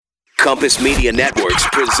Compass Media Networks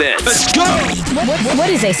presents. Let's go! What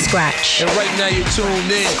is a scratch? And right now you're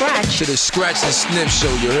tuned in to the Scratch and Sniff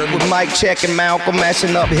Show, you heard me? With Mike, Czech, and Malcolm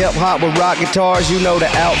mashing up hip-hop with rock guitars, you know the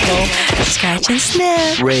outcome. Scratch and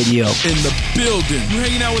Sniff Radio. In the building. You're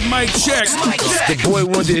hanging out with Mike Czech. The boy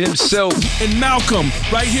Wonder himself. And Malcolm,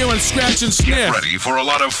 right here on Scratch and Sniff. Get ready for a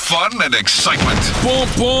lot of fun and excitement. Boom,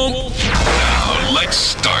 boom. Now, let's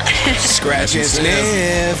start. Scratch and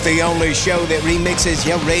Sniff, the only show that remixes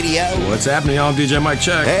your radio. What's happening, y'all? I'm DJ Mike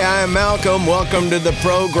Czech. Hey, I'm Malcolm. Welcome to the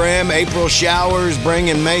program. April showers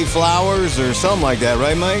bringing May flowers or something like that,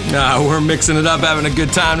 right, Mike? Nah, we're mixing it up, having a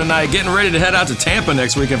good time tonight. Getting ready to head out to Tampa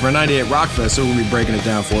next weekend for 98 Rock Fest, so we'll be breaking it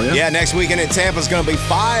down for you. Yeah, next weekend at Tampa's going to be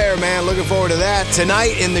fire, man. Looking forward to that.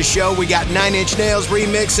 Tonight in the show, we got 9 Inch Nails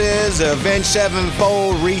remixes, Avenged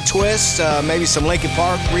Sevenfold retwists, maybe some Linkin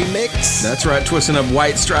Park remix. That's right, twisting up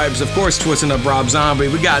White Stripes, of course, twisting up Rob Zombie.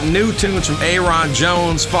 We got new tunes from Ayron,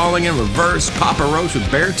 Jones, Falling in Reverse, Papa Roach with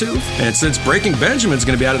Beartooth. And since Breaking Benjamin's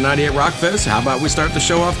going to be out at 98 Rock Fest, how about we start the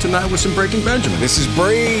show off tonight with some Breaking Benjamin? This is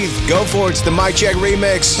Breathe. Go for it. It's the Mike Czech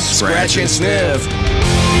remix. Scratch and Sniff.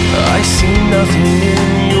 I see nothing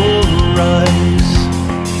in your eyes,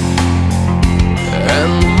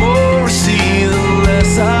 and the more I see, the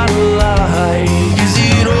less I like. Is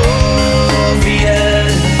it obvious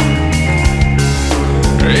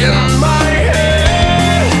in my head?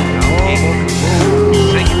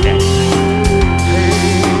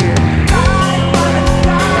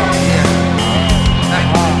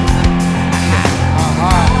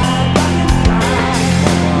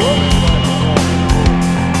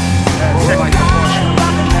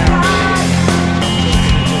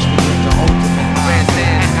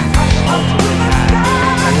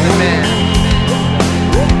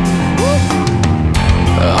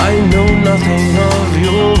 I know nothing of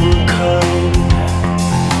your kind,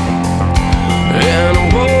 and I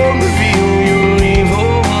won't reveal your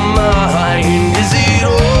evil mind. Is it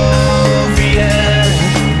obvious?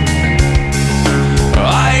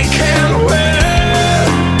 I can't win.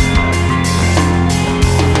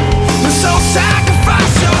 So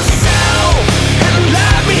sacrifice yourself and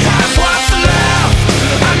let me have what's left.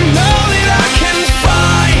 I know that I can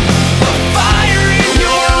find the fire in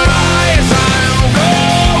your eyes. I'm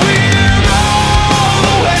going all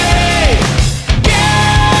the way.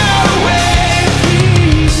 Get away,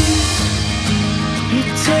 please. You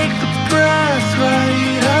take the breath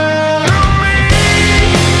right out of me.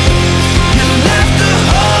 You left the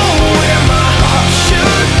hole where my heart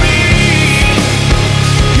should be.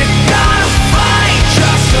 You gotta fight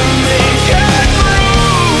just to make it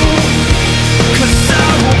through. 'Cause I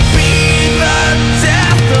will be the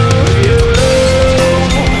death of you.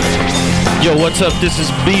 Yo, what's up? This is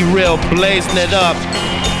Be Real, blazing it up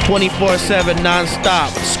 24/7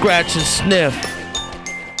 non-stop, Scratch and Sniff.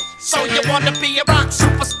 So you wanna be a rock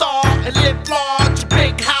superstar and live large,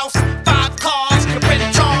 big house, 5 cars, you're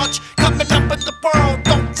in charge. Coming up in the world,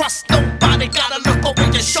 don't trust nobody, gotta look over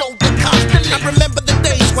your shoulder constantly. I remember the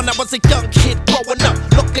days when I was a young kid growing up,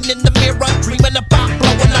 looking in the mirror, dreaming about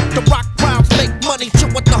blowing up the rock crowds, make money, chill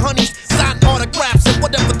with the honeys, sign autographs and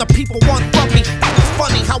whatever the people want from me. It's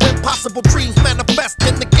funny how impossible dreams manifest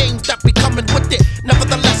in the games that be coming with it.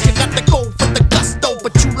 Nevertheless, you got to go for the gusto,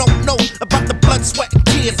 but you don't know about the blood, sweat, and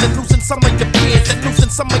tears, and losing some of your peers, and losing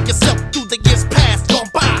some of yourself through the years past gone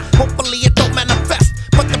by. Hopefully it don't manifest,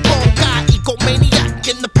 but the wrong guy, egomaniac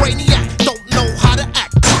in the brainiac, don't know how to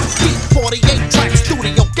act. Deep 48 tracks,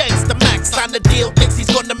 studio gangsta max, sign the deal, thinks he's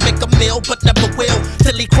gonna make a meal, but never will,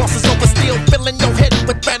 till he crosses over steel, filling your head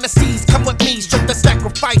with fantasies. Come with me, show the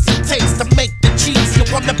sacrifice it takes to make the cheese. You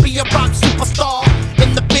wanna be a rock superstar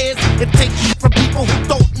in the biz, and take it from people who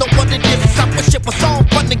don't know what it is. I wish it was all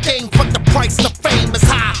fun and games, but the price of fame is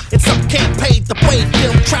high, and some can't pay the way.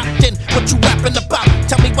 Feel trapped in what you rapping about.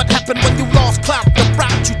 Tell me what happened when you lost clout. The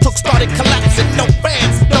route you took started collapsing. No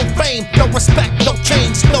fans, no fame, no respect, no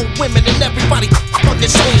change, no women, and everybody on your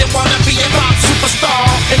show. They wanna be a rock superstar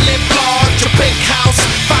and live large, a big house,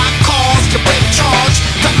 5 cars, you're in charge.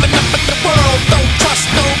 Coming up in the world, don't trust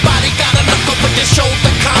nobody, gotta look over your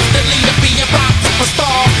shoulder constantly to be a rock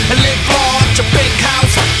superstar and live large, a big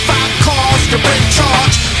house, 5 cars, you're in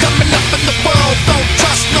charge. Coming up in the world, don't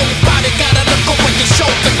trust nobody, gotta look over your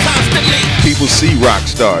shoulder constantly. People see rock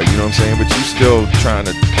star, you know what I'm saying, but you still trying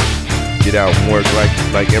to get out and work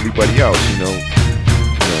like everybody else, you know.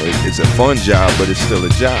 It's a fun job, but it's still a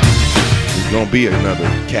job. There's gonna be another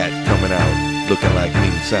cat coming out looking like me,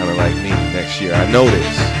 sounding like me next year. I know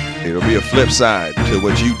this. It'll be a flip side to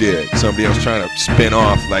what you did. Somebody else trying to spin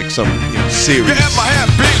off like some series. Yeah, I have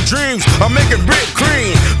big dreams. I'm making big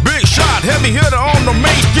cream. Big shot, heavy hitter on the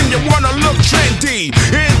mainstream. You wanna look trendy.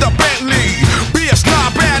 In the Bentley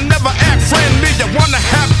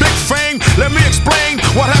Let me explain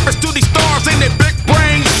what happens to these stars in their big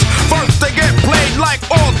brains. First they get played like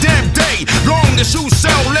all damn day. Long as you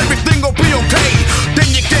sell, everything will be okay. Then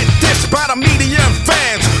you get dissed by the media and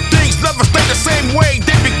fans. Things never stay the same way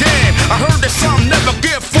they began. I heard that some never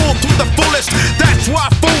get fooled to the fullest. That's why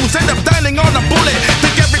fools end up dining on a bullet.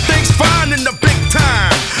 Think everything's fine in the big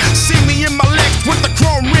time. See me in my legs with the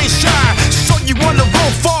chrome ring shine. So you wanna go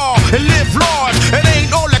far and live large. It ain't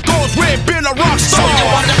all that goes with being a rock star. So you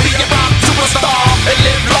wanna be a rock superstar and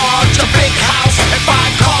live large, a big house and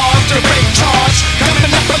 5 cars, you're in charge.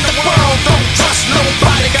 Coming up in the world, don't trust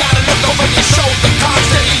nobody. Gotta look over your shoulder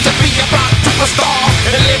constantly to be a rock superstar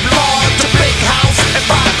and live large, a big house and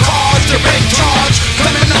 5 cars, you're in charge.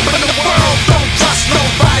 Coming up in the world, don't trust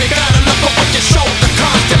nobody. Gotta look over your shoulder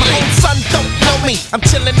constantly. My own son don't know me. I'm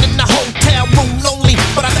chilling in the hotel room lonely,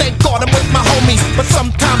 but I thank God I'm with my homies. But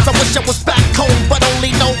sometimes I wish I was back home, but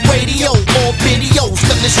only no radio or videos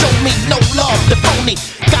gonna show me no love, the phony.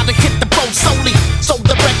 Gotta hit the road solely, so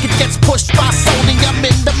the record gets pushed by Sony. I'm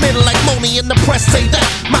in the middle like Moni, and the press say that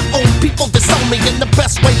my own people disown me, and the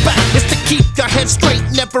best way back is to keep your head straight,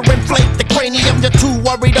 never inflate the cranium. You're too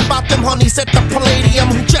worried about them honeys at the Palladium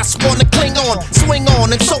who just wanna cling on, swing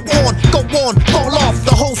on, and so on. Go on, roll off,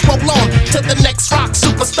 the hoes roll on to the next rock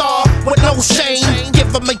superstar with no shame.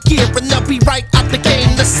 Give them a year and they'll be right out the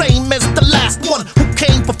game, the same as the last one who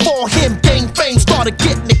came before him. Gained fame, started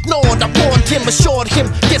getting ignored. I warned him, assured him,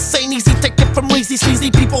 this ain't easy. Take it from Reezy,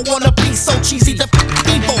 sleazy people wanna be so cheesy. The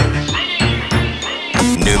evil.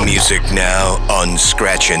 New music now on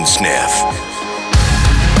Scratch and Sniff.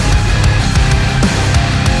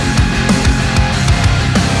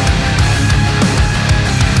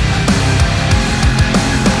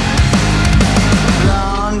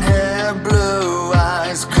 Blonde hair, blue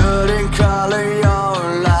eyes, couldn't color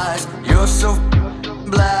your lies. You're so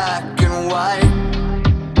black and white.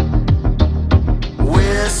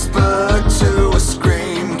 Whisper to a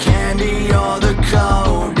scream, candy or the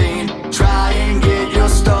codeine. Try and get your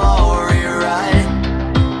story right.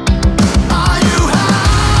 Are you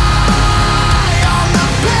high on the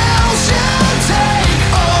pills you take?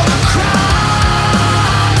 All the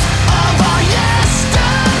crimes of our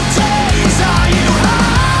yesterdays. Are you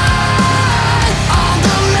high on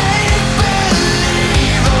the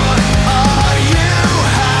make-believe? Or are you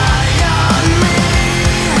high on me?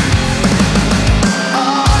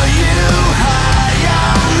 Are you high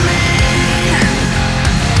on me?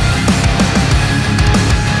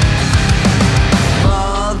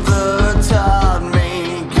 Mother taught me,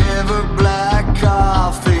 give her black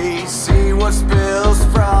coffee, see what spills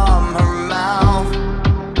from her mouth.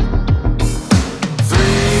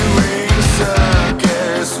 3-ring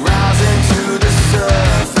circus, rising to the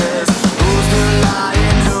surface. Who's the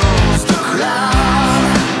lion, who's the clown?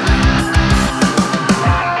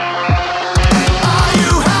 Are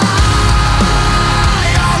you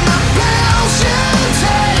high on the pills you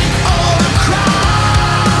take? All the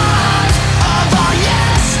crimes of our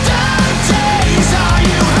yesterdays. Are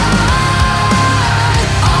you high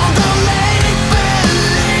on the make-believe?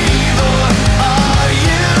 Or are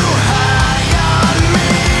you high on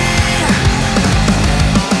me?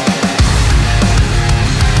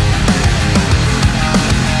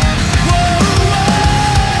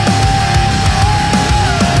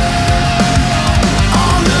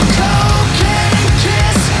 On the cocaine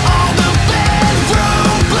kiss, on the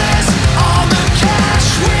bedroom bliss, on the cash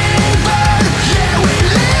we burn. Yeah, we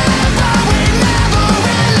live, but we never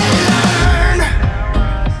really learn.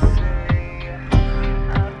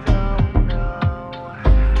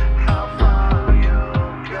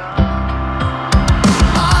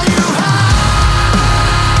 Are you high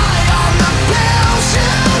on the pills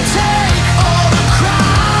you take? All the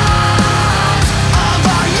crimes of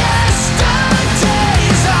our yesterdays.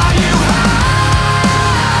 Are you high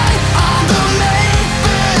on the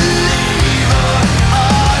make-believe? Or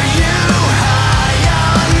are you high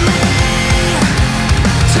on me?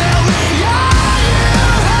 Tell me, are you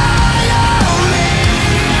high on me?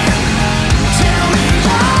 Tell me,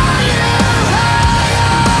 are you high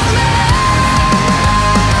on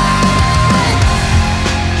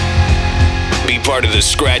me? Be part of the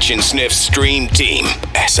Scratch and Sniff stream team.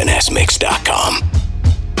 SNSMix.com.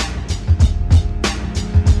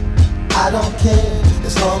 I don't care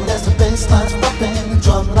as long as the bass line's bumping, the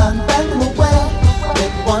drum line bang away.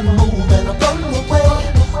 Make one move and I burn away.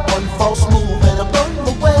 One false move and I burn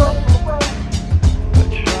away. I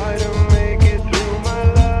try to make it through my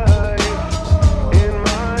life in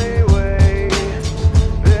my way.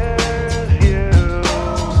 There's you.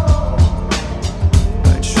 I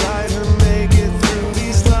try to make it through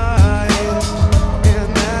these lies, and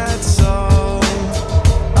that's all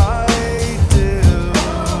I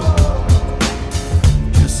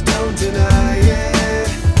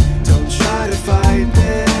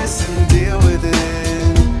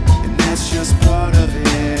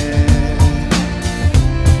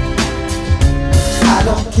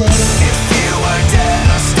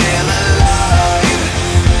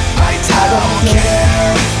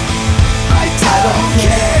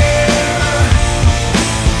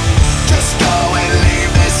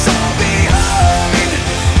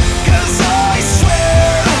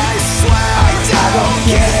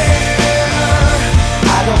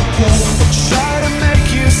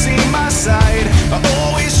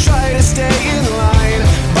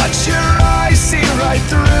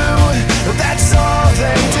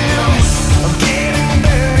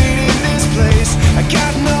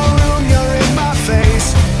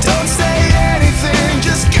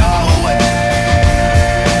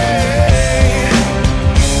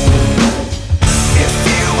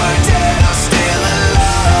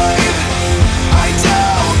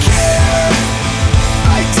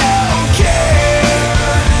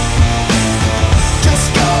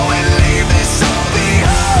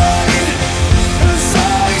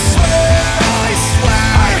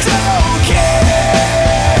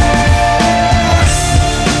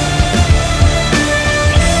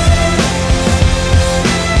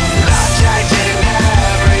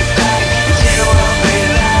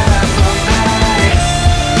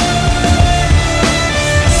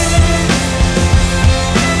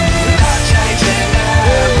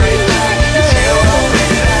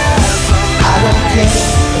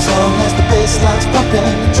bassline's pumping,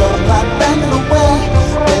 the drum line banging away.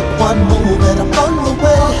 Make one move and I'm on the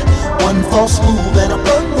way. One false move and I'm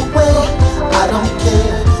on the way. I don't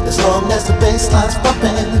care, as long as the bassline's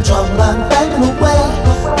pumping, the drum line banging away.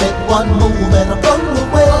 Make one move and I'm on the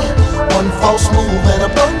way. One false move and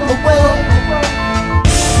I'm on the way.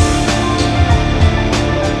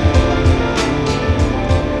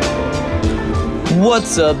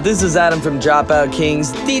 What's up? This is Adam from Dropout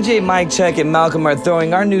Kings. DJ Mike Check and Malcolm are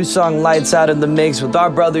throwing our new song Lights Out in the mix with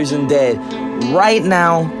our brothers in Dead right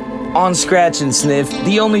now on Scratch and Sniff,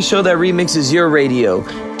 the only show that remixes your radio.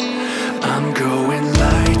 I'm going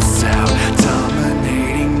lights out,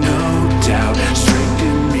 dominating, no doubt. Strength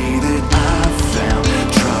in me that I've found.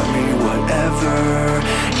 Try me, whatever.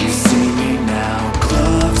 You see me now,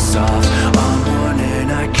 gloves off. I'm one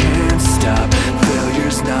and I can't stop.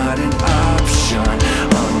 Failure's not an option.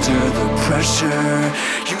 Under the pressure,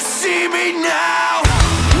 you see me now.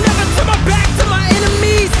 Never turn my back to my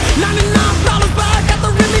enemies. $99, but I got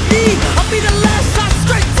the remedy. I'll be the last shot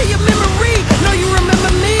straight to your memory. Know you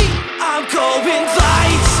remember me? I'm going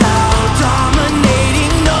lights out,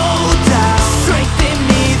 dominating, no doubt. Strength in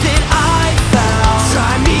me that I found.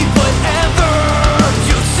 Try me, whatever.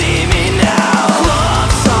 You see me now.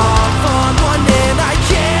 Gloves off, on one and I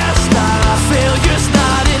can't stop. Failure's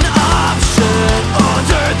not an option.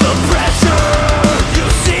 Under the pressure, you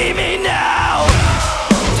see me now.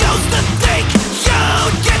 Used to think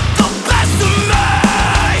you'd get the best of me.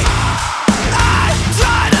 I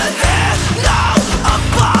try to hit, no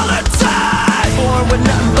apologize. Born with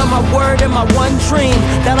nothing but my word and my one dream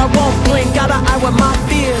that I won't blink, got an eye with my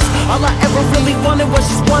fears. All I ever really wanted was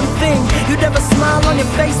just one thing. You never smile on your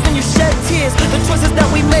face when you shed tears. The choices that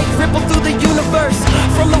we make ripple through the universe.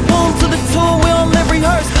 From the womb to the tomb, we don't live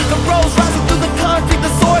rehearse. The roads rising through the concrete,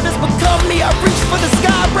 the sword has become me. I reach for the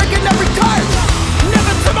sky, breaking every curse.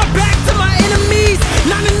 Never turn my back to my enemies.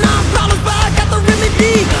 $99, but I got the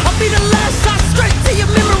remedy. I'll be the last shot straight to your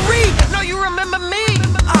memory. Know you remember me?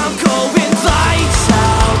 I'm going lights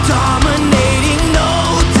out, dominating, no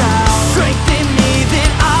doubt. Strength in me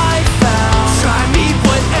that I found. Try me,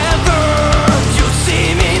 whatever. You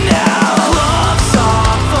see me now. Gloves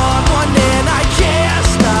off, on one and I can't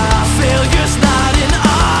stop. Failure's not an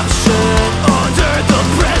option. Under the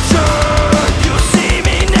pressure, you see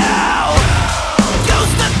me now.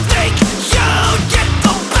 Used to think you'd get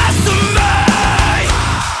the best of me.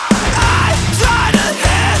 I try to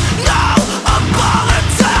hit, no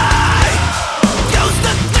apologize. Used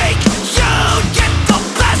to think you'd get the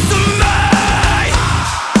best of me.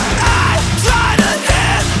 I try to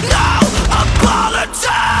hit, no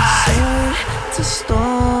apologize. Sword to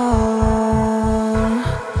stone,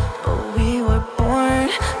 but we were born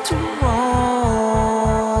to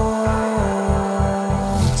roam.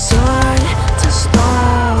 Sword to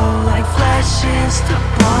stone, like flashes to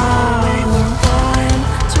bone. We were born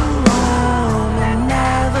to roam and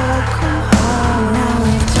never come home. Now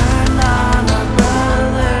we've turned on our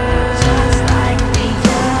brothers, just like the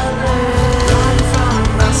others. Run from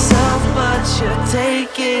myself, but you're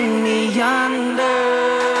taking me under.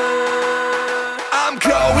 I'm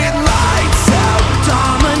going lights out,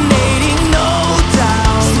 dominating, no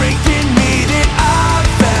doubt. Strength in me that I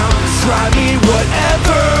found. Try me,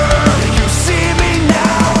 whatever. You see me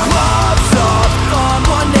now. Gloves off, on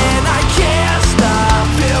one and I can't stop.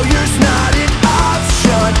 Failure's not an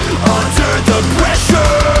option. Under the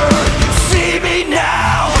pressure, you see me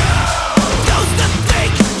now. Used to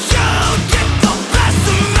think you'd get the best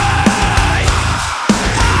of me.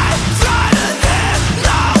 I try to hit,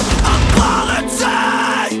 no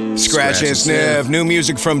apologize. Scratch and Sniff, new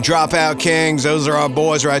music from Dropout Kings. Those are our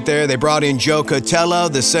boys right there. They brought in Joe Cotela,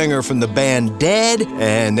 the singer from the band Dead.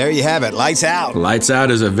 And there you have it, Lights Out. Lights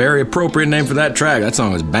Out is a very appropriate name for that track. That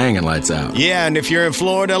song is banging, Lights Out. Yeah, and if you're in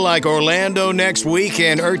Florida like Orlando next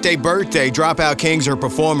weekend, Earth Day birthday, Dropout Kings are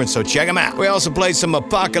performing, so check them out. We also played some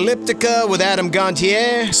Apocalyptica with Adam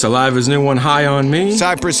Gontier. Saliva's new one, High on Me.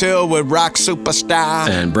 Cypress Hill with Rock Superstar.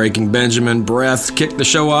 And Breaking Benjamin, Breath, kicked the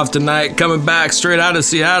show off tonight. Coming back straight out of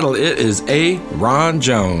Seattle, it is Ayron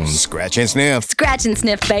Jones. Scratch and Sniff. Scratch and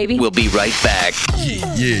Sniff, baby. We'll be right back.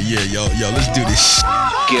 Yeah, yo, let's do this.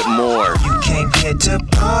 Get more You can't get to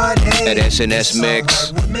party at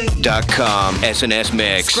snsmix.com. SNS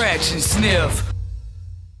Mix. Scratch and Sniff.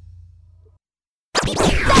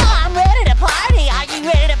 I'm ready to party. Are you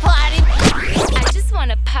ready to party? I just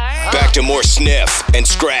want to party. Back to more Sniff and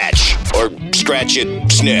Scratch. or scratch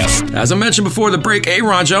it, sniff. As I mentioned before the break,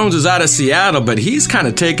 Ayron Jones is out of Seattle, but he's kind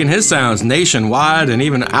of taking his sounds nationwide and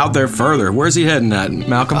even out there further. Where's he heading at,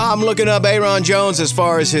 Malcolm? I'm looking up Ayron Jones as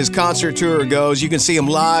far as his concert tour goes. You can see him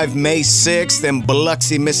live May 6th in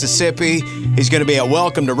Biloxi, Mississippi. He's going to be at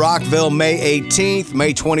Welcome to Rockville May 18th,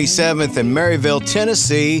 May 27th in Maryville,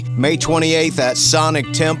 Tennessee, May 28th at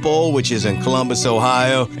Sonic Temple, which is in Columbus,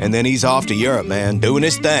 Ohio, and then he's off to Europe, man, doing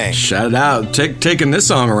his thing. Shout it out. Taking this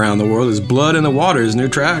song around the world is Blood in the Water, his new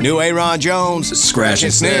track. New Ayron Jones, Scratch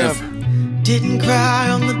and Sniff. Didn't cry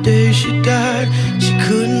on the day she died. She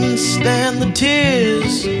couldn't stand the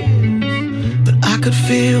tears. But I could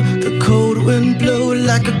feel the cold wind blow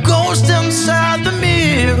like a ghost inside the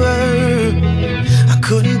mirror. I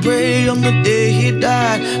couldn't pray on the day he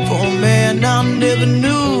died for a man I never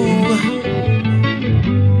knew.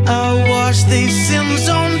 I watched these sins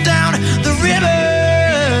on down the river.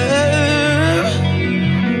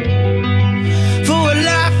 For a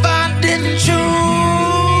life I didn't choose.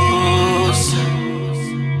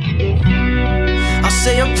 I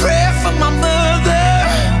say a prayer for my mother,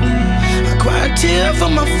 I cry a tear for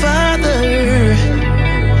my father.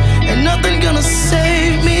 Ain't nothing gonna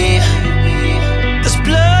save me. There's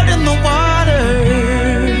blood in the water.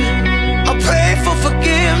 I pray for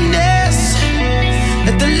forgiveness.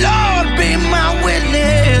 Let the Lord be my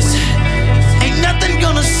witness. Ain't nothing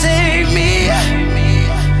gonna save me.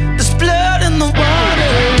 There's blood in the water.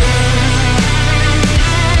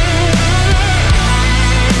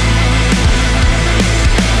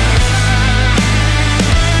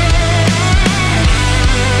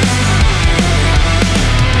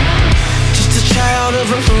 Of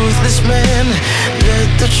a ruthless man, let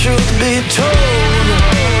the truth be told.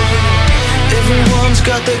 Everyone's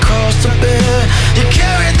got their cross to bear. You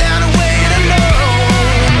carry that weight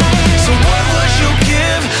alone. So what would you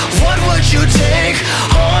give? What would you take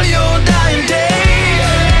on your dying day?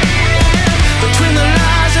 Between the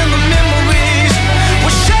lies and the memories,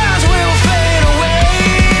 what shadows will fade away.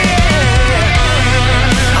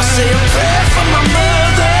 I say a prayer for my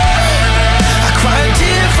mother, I cry a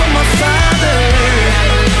tear for my father.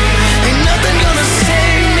 Ain't nothing gonna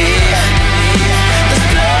save me. There's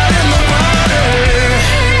blood in the water.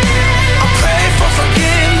 I pray for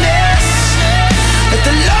forgiveness. Let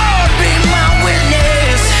the Lord be my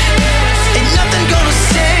witness. Ain't nothing gonna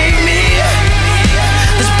save me.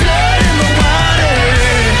 There's blood in the water.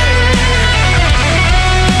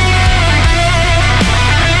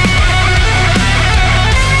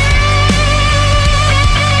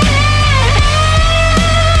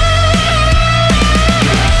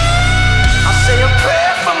 I say a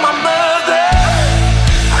prayer for my mother,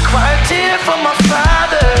 I cry a tear for my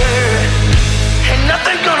father. Ain't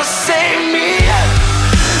nothing gonna save me.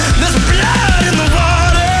 There's blood in the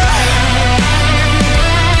water.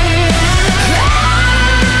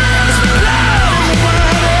 There's blood in the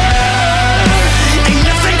water. Ain't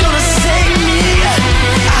nothing gonna save me.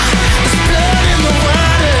 There's blood in the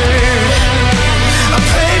water. I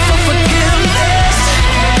pray for forgiveness.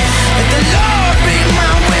 Let the Lord be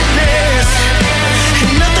my witness.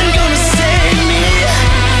 Ain't nothing gonna save me.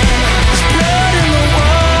 There's blood in the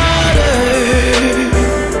water.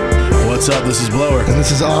 What's up? This is Blower. And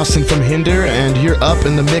this is Austin from Hinder, and you're up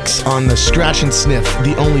in the mix on the Scratch and Sniff,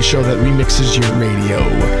 the only show that remixes your radio.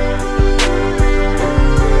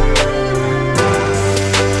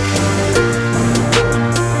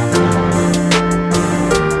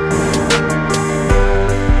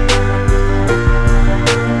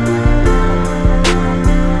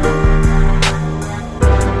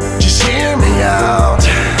 Just hear me out.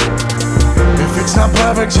 If it's not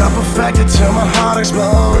perfect, I'll perfect it till my heart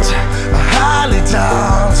explodes. I highly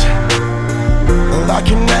doubt I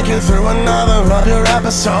can make it through another of your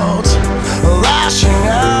episodes. Lashing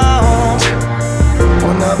out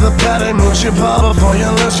whenever petty moves you pull before you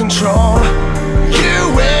lose control.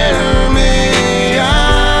 You wear me out,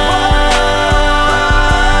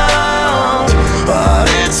 but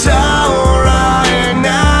it's alright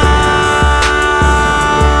now.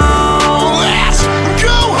 Let's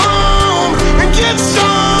go home and get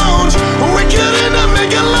stoned. We could end up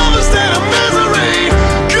making love instead of misery.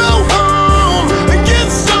 Go home and get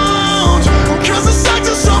stoned, 'cause the sex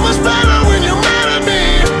is so much better when you're mad at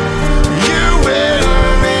me. You wear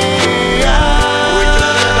me out. We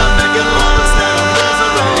could end up making love instead of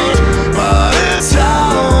misery.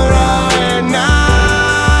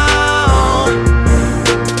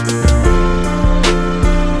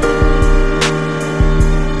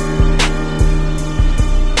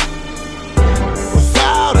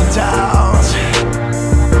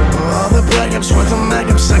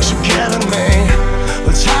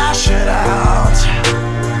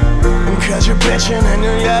 and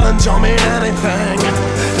you're yelling don't mean anything.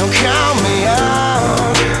 Don't count me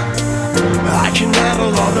out. I can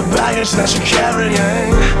handle all the baggage that you're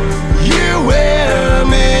carrying. You wear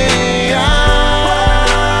me out,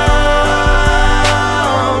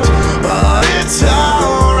 but it's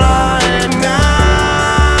alright now.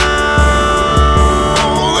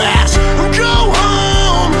 Let's go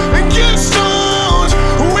home and get stoned.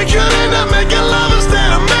 We could end up making love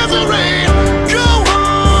instead of misery. Go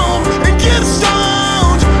home and get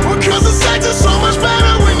stoned, because the sex is so much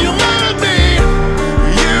better when you're mad at me.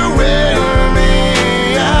 You wear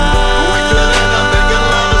me out. We could end up making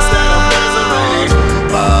love instead of misery,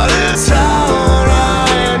 but it's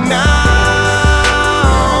alright now.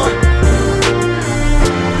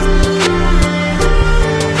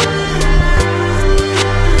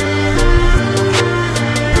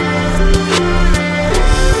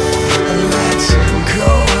 Let's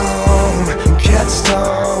go home and get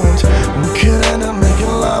stoned. We could end up making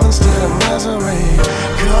love instead of misery.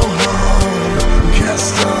 Go home and get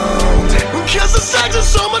stoned, because the sex is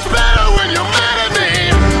so much better when you're mad at me.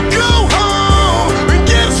 Go home and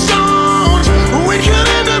get stoned. We could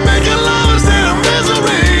end up making love instead of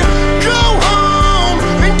misery. Go home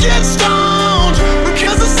and get stoned,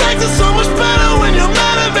 because the sex is so much better when you're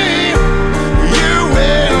mad at me. You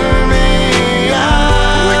wear me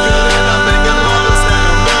out. We could end up making love instead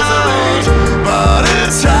of misery, but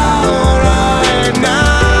it's alright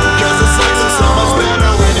now, because the sex is so much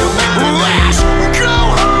better when you're mad at me. Let's go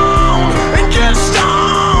home and get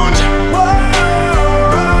stoned.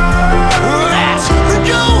 Let's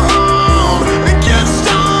go home and get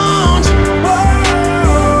stoned.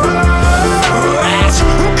 Let's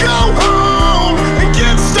go home and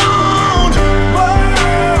get stoned.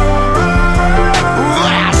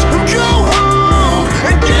 Let's go home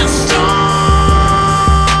and get stoned.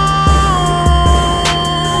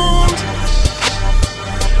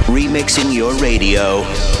 Remixing your radio,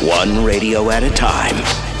 one radio at a time.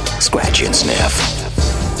 Scratch and sniff.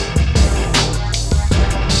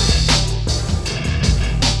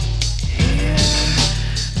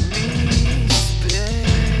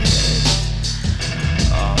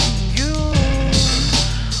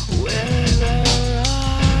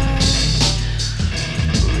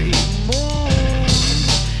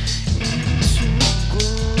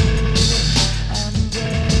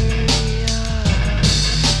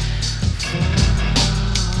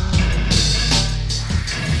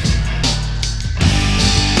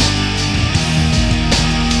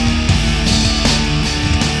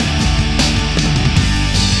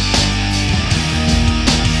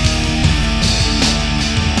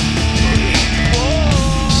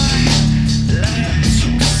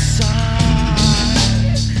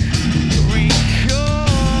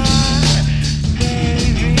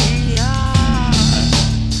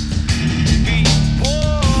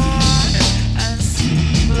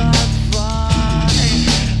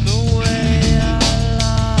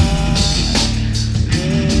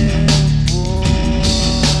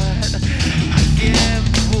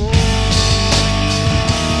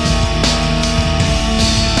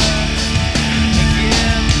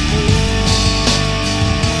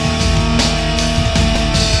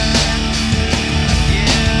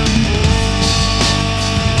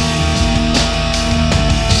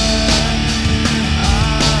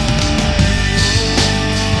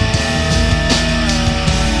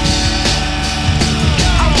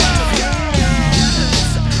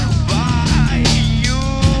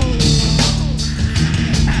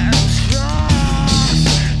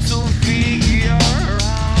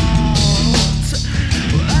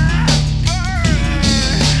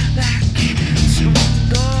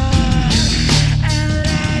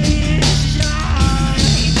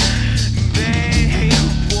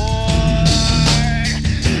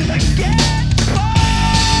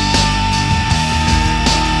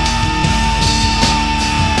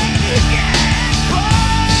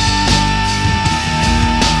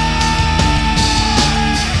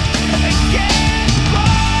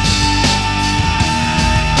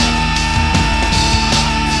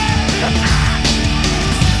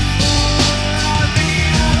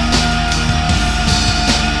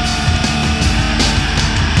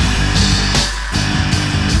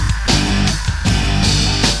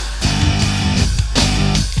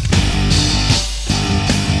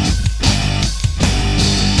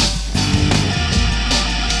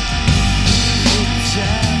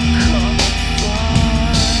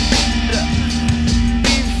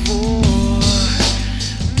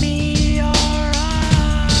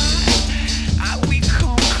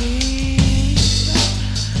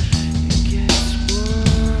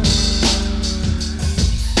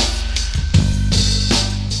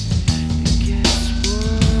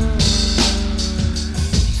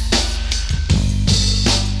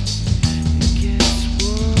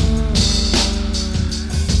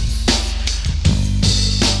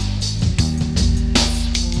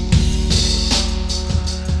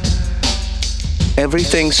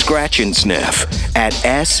 Everything Scratch and Sniff at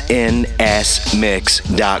snsmix.com.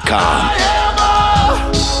 I am a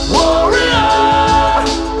warrior.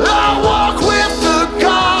 I walk with the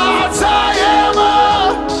gods. I am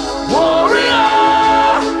a warrior.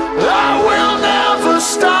 I will never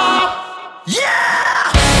stop.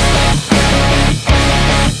 Yeah!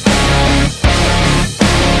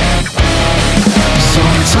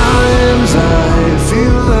 Sometimes I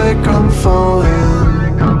feel like I'm falling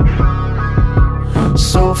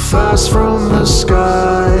so fast from the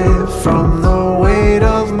sky, from the weight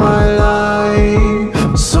of my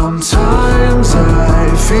life. Sometimes I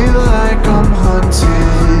feel like I'm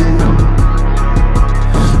hunted.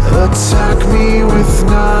 Attack me with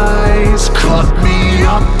knives, cut me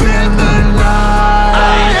up in the night.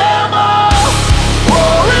 I am a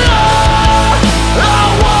warrior. I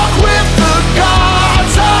walk with the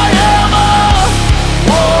gods. I am a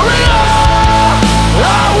warrior.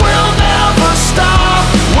 I will never stop.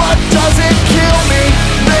 What doesn't kill me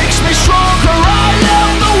makes me stronger. I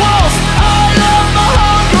am the wolf. I am the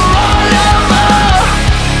hunger. I am a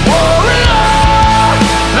warrior.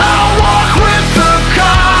 I walk with the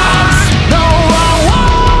gods. No, I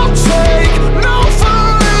won't take no for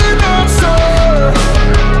an answer.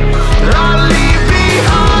 I leave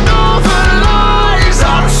behind all the lies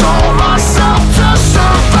I told myself to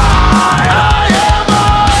survive. I am a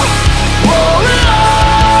warrior.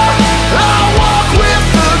 I walk with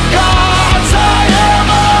the gods. I am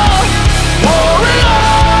a warrior.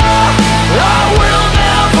 I will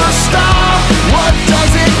never stop. What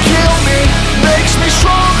doesn't kill me makes me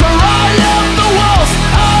stronger. I am the wolf.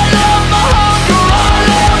 I am the hunger. I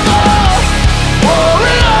am a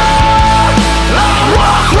warrior. I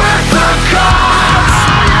walk with the gods.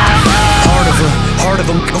 Heart of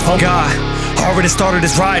them, oh God. Already started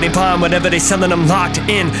this riding pine. Whenever they selling, I'm locked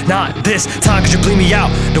in. Not this time, cause you bleed me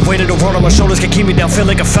out. The weight of the world on my shoulders can keep me down. Feel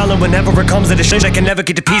like a felon whenever it comes to the shit I can never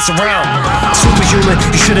get the peace around. Superhuman,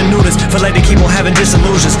 you should've knew this. Feel like they keep on having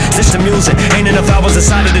disillusions. Stitch the music, ain't enough hours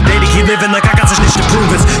inside of the day to keep living like I got some shit to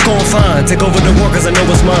prove. It's going fine, take over the work cause I know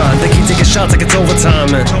it's mine. They keep taking shots like it's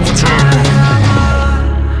overtime, man.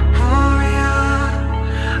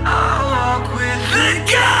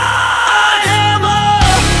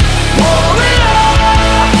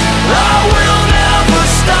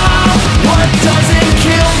 Doesn't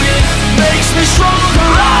kill me, makes me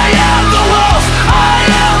stronger. I am the wolf. I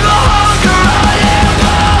am the hunger. I am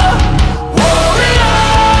a warrior.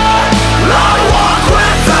 I walk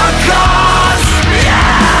with the gods.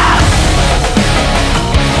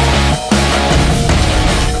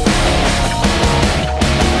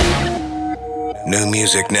 Yeah! New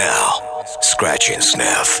music now. Scratch and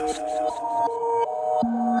Sniff.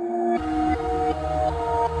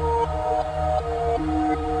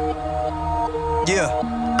 Yeah,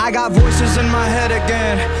 I got voices in my head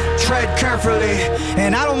again. Tread carefully,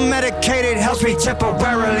 and I don't medicate, it helps me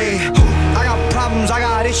temporarily. I got problems, I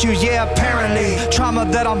got issues, yeah, apparently. Trauma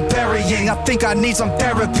that I'm burying, I think I need some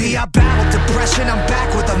therapy. I battle depression, I'm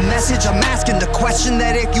back with a message. I'm asking the question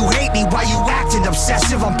that if you hate me, why you acting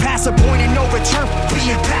obsessive? I'm past a point of no return,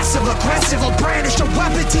 being passive aggressive. I'll brandish a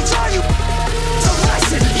weapon, teach all you a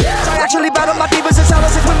lesson. I actually battle my demons and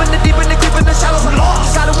shadows. It's women, the deep and the creep in the shallows. I'm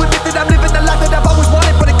lost. Gotta admit that I'm living the life that I've always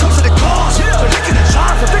wanted, but it comes to the cost. They're licking the jar,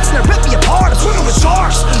 they're fixing to rip me apart. I'm swimming with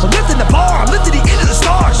sharks. I'm lifting the bar, I'm lifting the end of the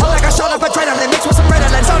stars. I like I shot up a trainer, then mixed with some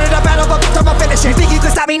redolence. Started a battle, but I'm finishing. Think you can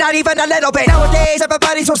stop me, not even a little bit. Nowadays,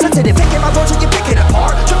 everybody's so sensitive. Picking my words and you picking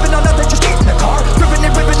apart. Tripping on nothing, just getting the car. Ripping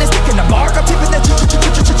and ripping and sticking the mark. I'm tipping the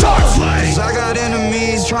charts. I got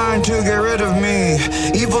enemies trying to get rid of me.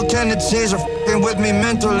 Evil tendencies are f***ing with me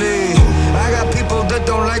mentally. I got people that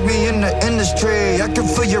don't like me in the industry. I can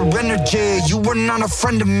feel your energy, you were not a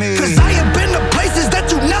friend of me. Cause I have been to places that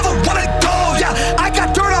you never wanna go. Yeah, I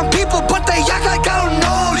got dirt on people, but they act like I don't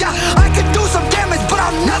know. Yeah, I can do some damage, but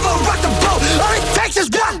I'll never rock the boat. All it takes is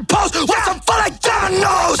one post with some fun like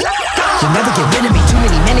dominoes. You'll never get rid of me, too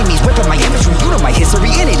many enemies whipping my imagery. You know my history,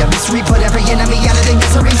 it ain't a mystery. Put every enemy out of their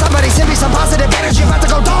misery. Somebody send me some positive energy. I'm about to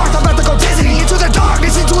go dark, I'm about to go dizzy. Into the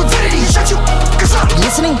darkness, into infinity. Shut you f***ers up.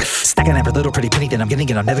 Listening? Stacking every little pretty penny that I'm getting,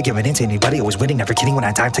 and I'm never giving in to anybody. Always winning, never kidding. When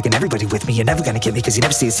I die, I'm taking everybody with me. You're never gonna get me, cause you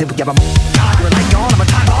never see it simple. Yeah, I'm you're a light gone, I'm a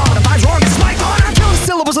time bomb. I'm not wrong, it's my fault. I'm killing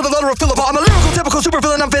syllables of the letter of Philip. I'm a lyrical, typical super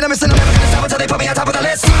villain. I'm venomous, and I'm never gonna stop until they put me on top of the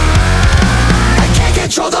list. I can't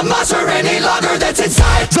control the monster any longer that's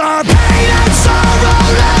inside. The pain and sorrow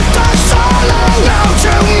left us solo. No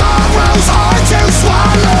tomorrow's hard to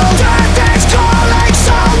swallow. Death is calling,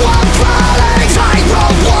 so I'm crawling.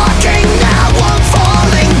 Tightrope walking, now I'm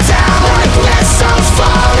falling down. Like missiles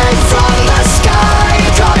falling from the sky.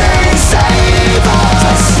 Come and save us.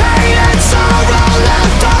 The pain and sorrow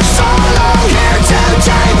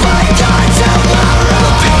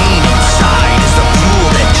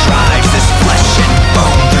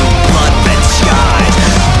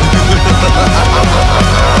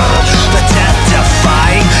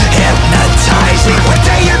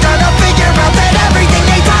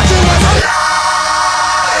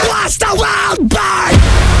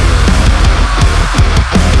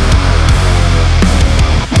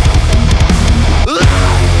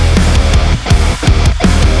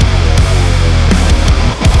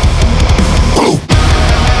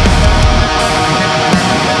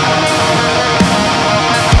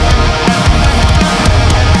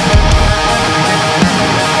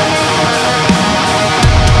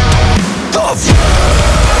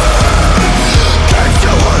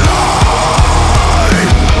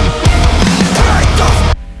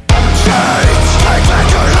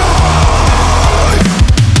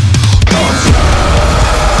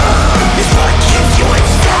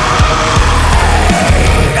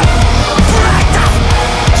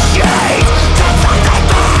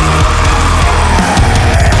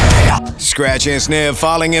Scratch and Sniff,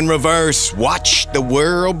 falling in reverse. Watch the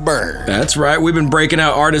world burn. That's right. We've been breaking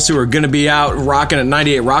out artists who are going to be out rocking at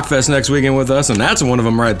 98 Rockfest next weekend with us, and that's one of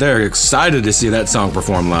them right there. Excited to see that song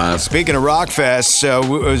perform live. Speaking of Rockfest,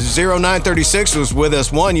 0936 was with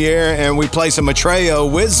us one year, and we played some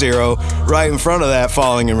Atreyu with Zero right in front of that,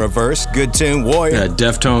 falling in reverse. Good tune, Warrior. Yeah,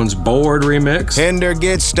 Deftones Bored remix. Hinder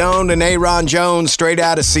Gets Stoned, and Ayron Jones straight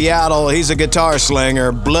out of Seattle. He's a guitar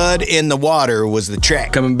slinger. Blood in the Water was the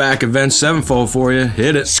track. Coming back, Avenged Sevenfold for you.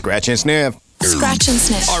 Hit it. Scratch and Sniff. Scratch and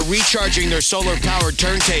Sniff are recharging their solar-powered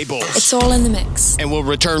turntables. It's all in the mix. And we'll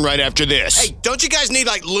return right after this. Hey, don't you guys need,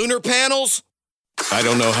 like, lunar panels? I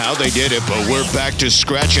don't know how they did it, but we're back to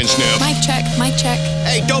Scratch and Sniff. Mic check, mic check.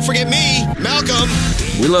 Hey, don't forget me, Malcolm.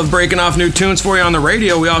 We love breaking off new tunes for you on the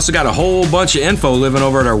radio. We also got a whole bunch of info living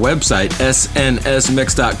over at our website,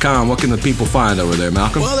 snsmix.com. What can the people find over there,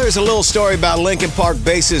 Malcolm? Well, there's a little story about Linkin Park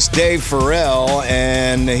bassist Dave Farrell,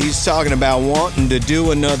 and he's talking about wanting to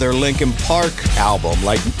do another Linkin Park album,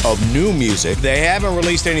 like of new music. They haven't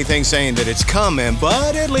released anything saying that it's coming,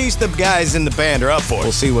 but at least the guys in the band are up for it.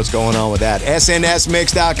 We'll see what's going on with that.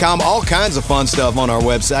 snsmix.com, all kinds of fun stuff on our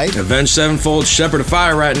website. Avenged Sevenfold, Shepherd of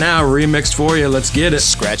Fire right now, remixed for you. Let's get it.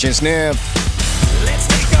 Scratch and Sniff. Let's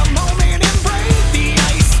take a moment and break the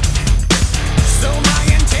ice, so my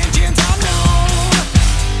intentions are known.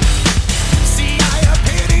 See, I have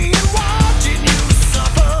pity in watching you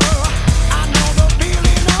suffer. I know the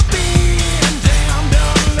feeling of being damned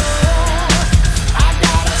alone. I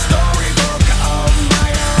got a storybook of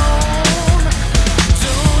my own.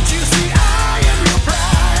 Don't you see I am your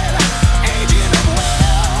pride, agent of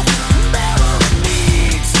wealth, bearer of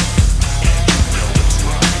needs.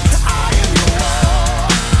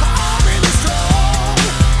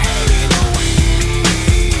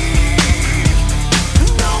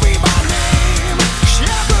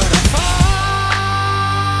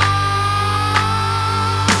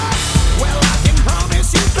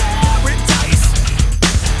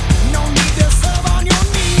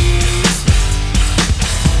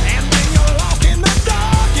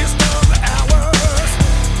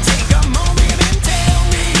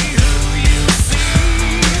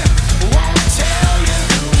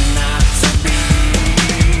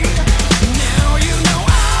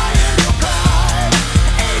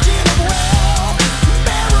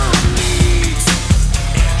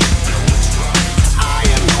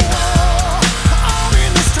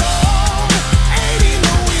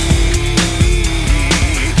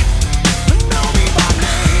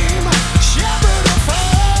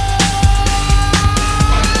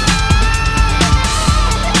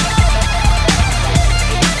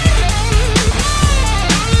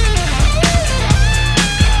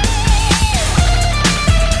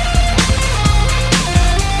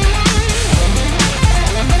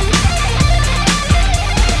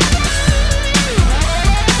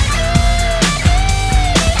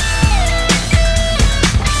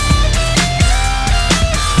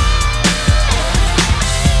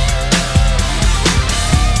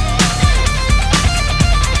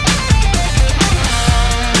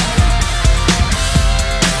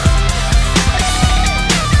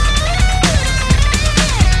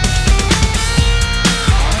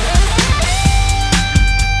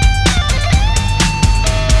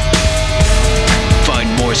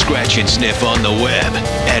 Scratch and Sniff on the web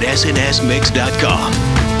at snsmix.com.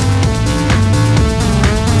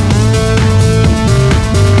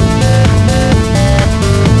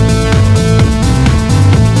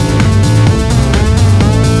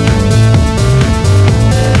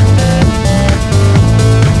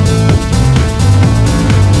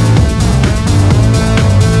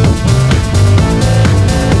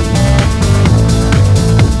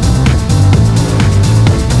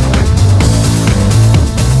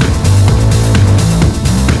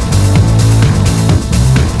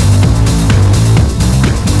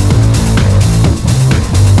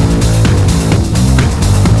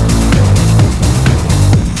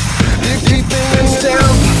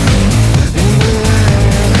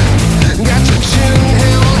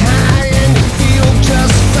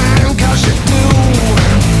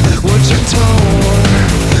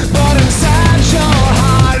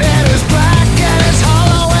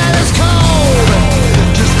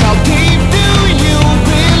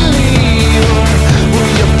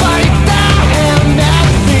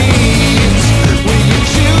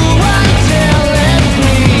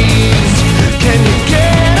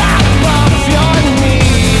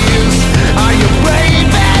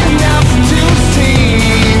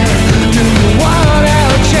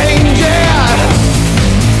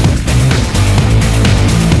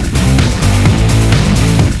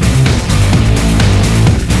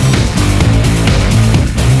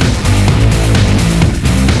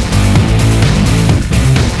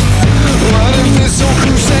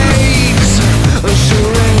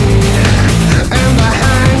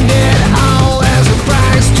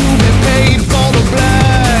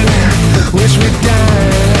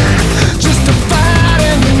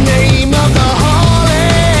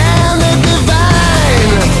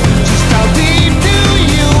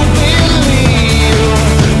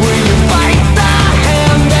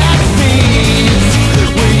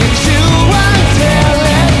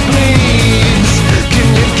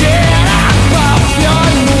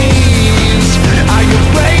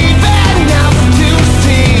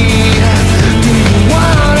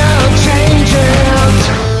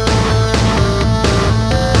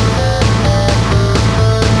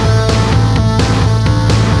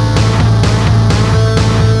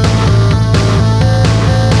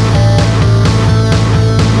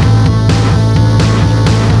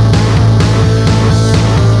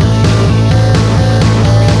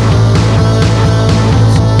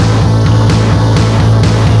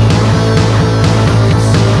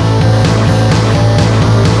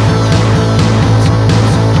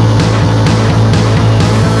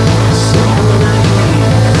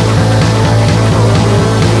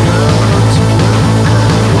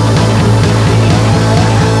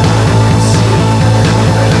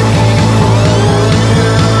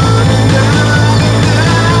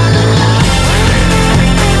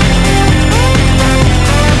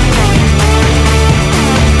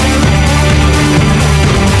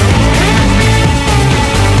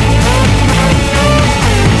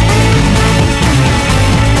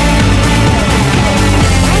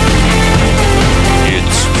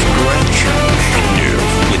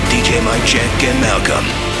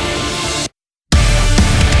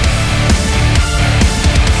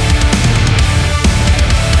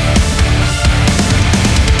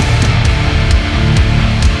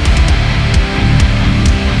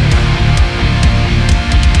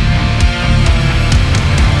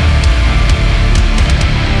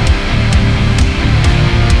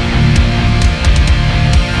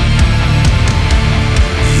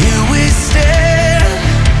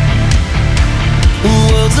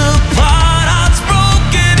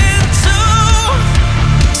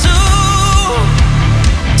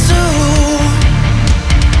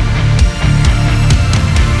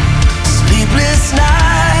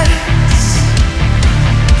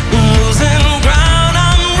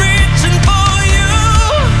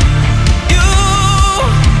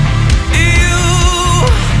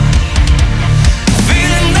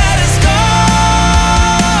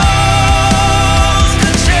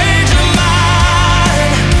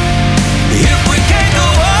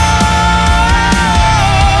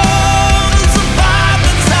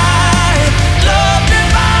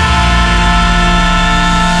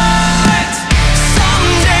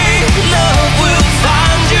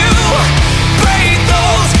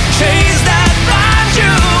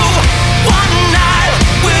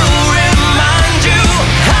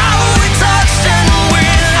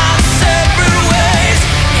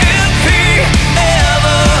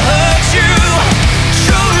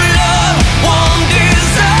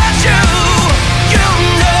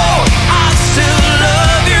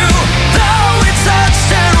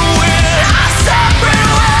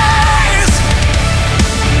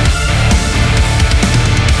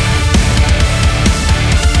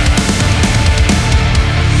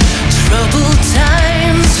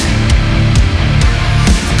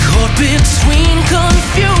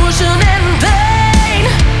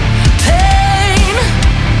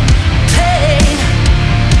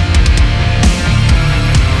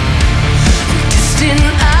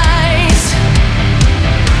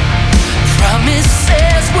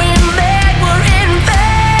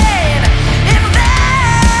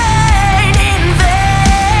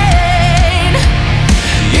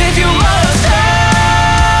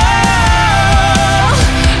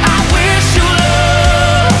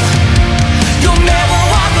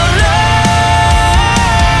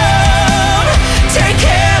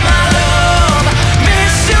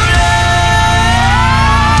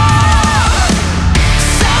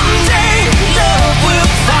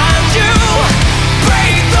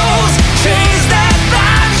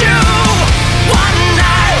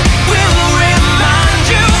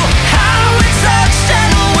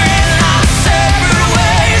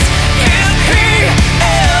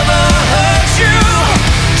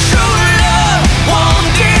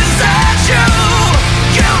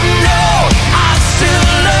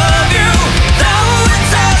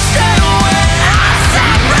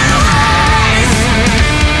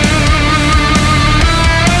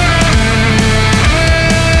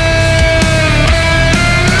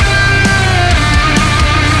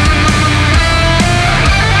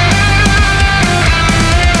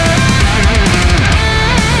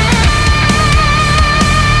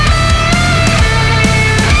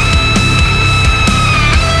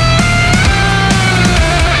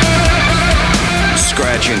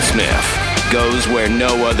 goes where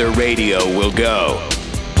no other radio will go.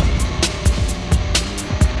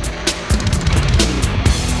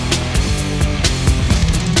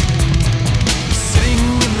 Sitting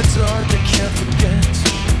in the dark, I can't forget.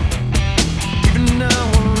 Even now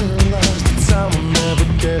I realize the time will never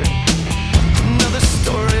get. Another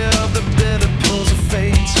story of the bitter pills of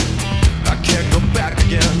fate. I can't go back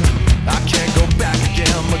again, I can't go back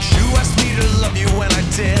again. But you asked me to love you when I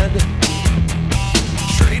did.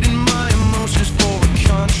 Trading my emotions for a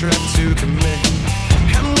contract to commit.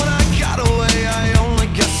 And when I got away, I only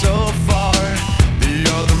got so far. The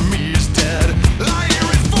other me is dead. I hear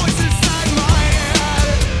his voice inside my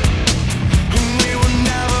head. We were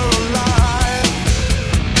never alive,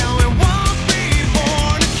 and we won't be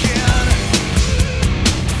born again.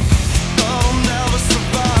 I'll never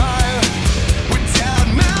survive with dead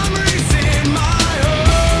memories in my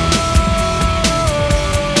heart.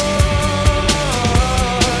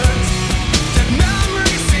 Dead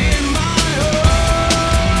memories in my heart.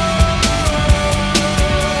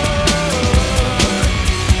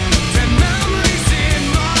 Dead memories in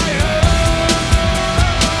my heart.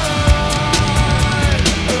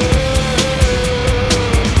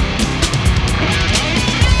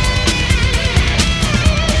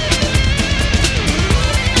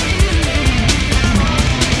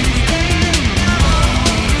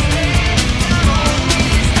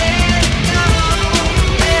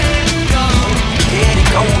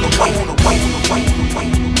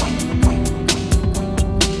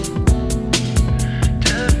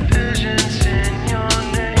 Divisions in your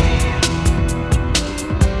name.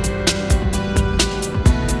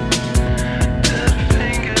 Dead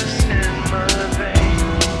fingers in my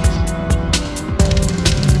veins.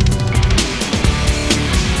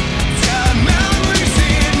 Dead memories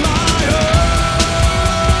in my heart.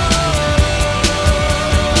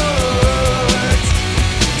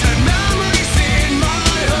 Dead memories in my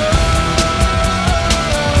heart.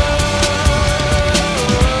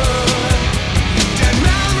 Dead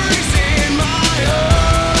memories in my heart.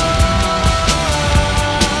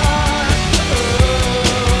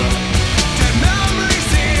 Dead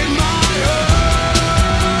memories in my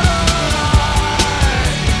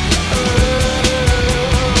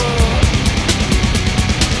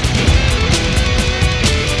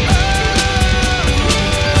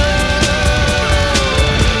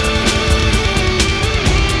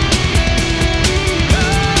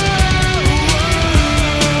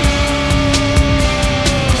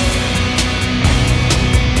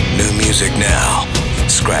New music now.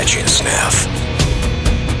 Scratch and sniff.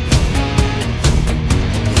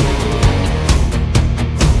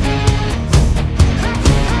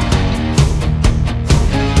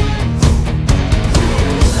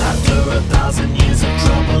 After 1,000 years of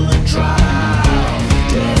trouble and trial,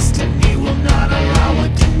 destiny will not allow a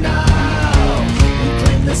denial. We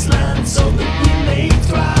claim this land so that we may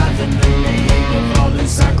thrive in the name of all who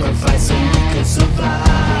sacrifice so we could survive.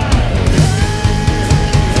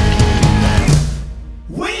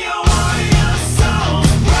 We are warriors.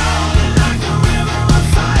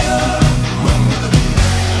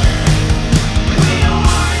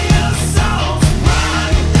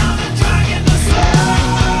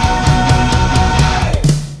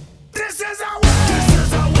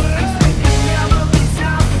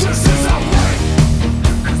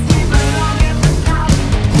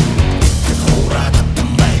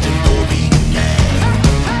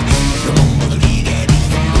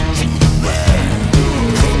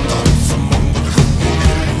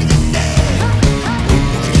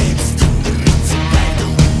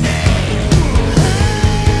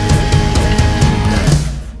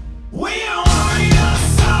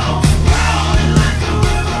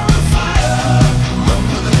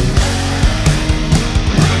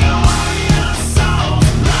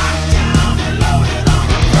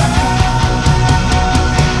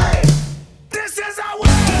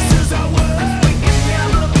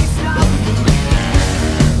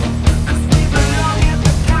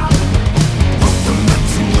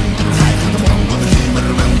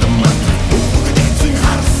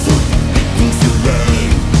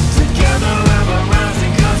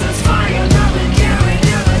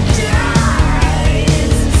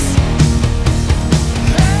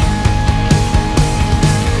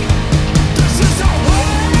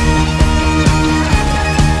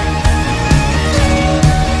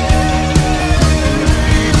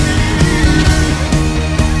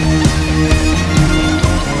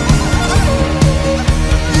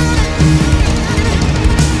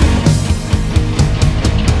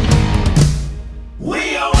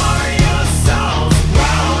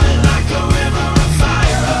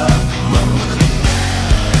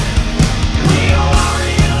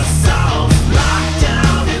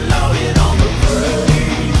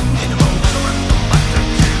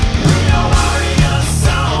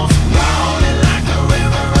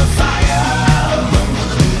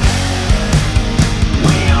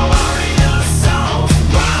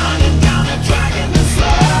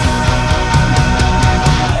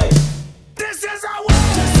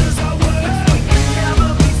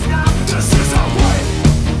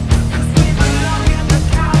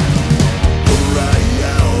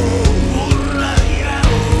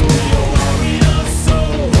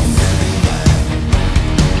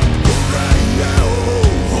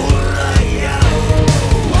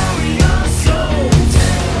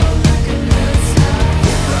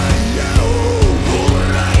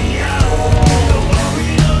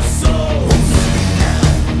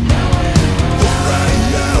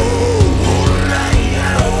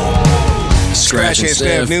 Scratch and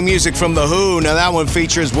Sniff. New music from The Who. Now that one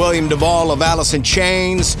features William DuVall of Alice in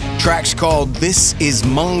Chains. Track's called This Is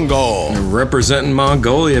Mongol. Representing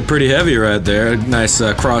Mongolia, pretty heavy right there. Nice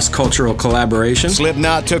cross-cultural collaboration.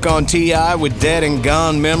 Slipknot took on T.I. with Dead and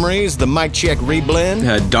Gone Memories. The Mic Check reblend.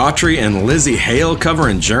 Had Daughtry and Lzzy Hale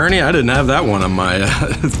covering Journey. I didn't have that one on my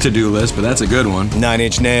to-do list, but that's a good one. 9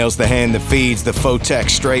 Inch Nails, The Hand That Feeds, the Photek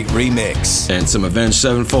Straight remix. And some Avenged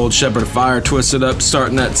Sevenfold, Shepherd of Fire, Twisted Up,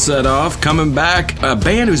 starting that set off. Coming back, a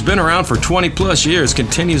band who's been around for 20 plus years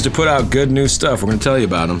continues to put out good new stuff. We're going to tell you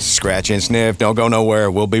about them. Scratch and Sniff, don't go nowhere.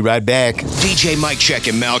 We'll be right back. DJ Mic Check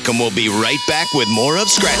and Malcolm will be right back with more of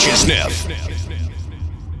Scratch and Sniff.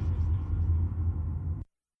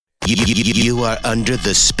 You are under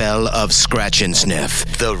the spell of Scratch and Sniff.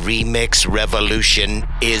 The remix revolution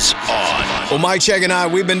is on. Well, Mic Check and I,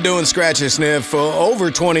 we've been doing Scratch and Sniff for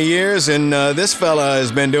over 20 years, and this fella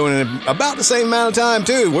has been doing it about the same amount of time,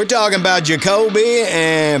 too. We're talking about Jacoby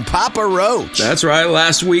and Papa Roach. That's right.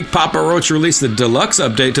 Last week, Papa Roach released the deluxe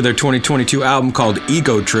update to their 2022 album called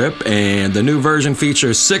Ego Trip, and the new version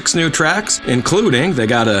features 6 new tracks, including they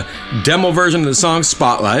got a demo version of the song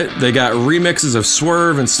Spotlight, they got remixes of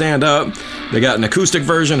Swerve and Stand Up, they got an acoustic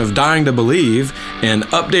version of Dying to Believe, and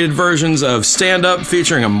updated versions of Stand Up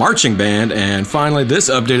featuring a marching band, and finally this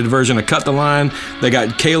updated version of Cut the Line. They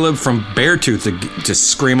got Caleb from Beartooth to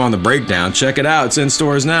scream on the breakdown. Check it out, it's in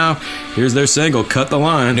stores now. Here's their single, Cut the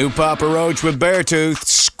Line. New Papa Roach with Beartooth,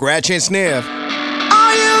 Scratch and Sniff.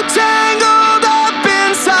 Are you tangled up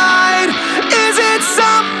inside? Is it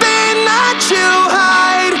something that you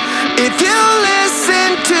hide? If you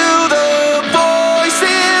listen to the voice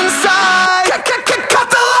inside, cut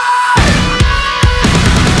the line!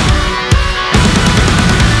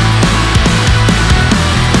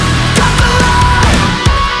 Cut the line!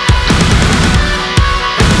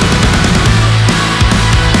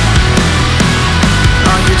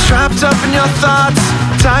 Are you trapped up in your thoughts,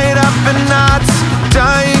 tied up in knots,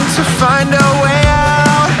 dying to find a way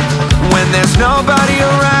out? When there's nobody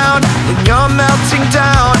around and you're melting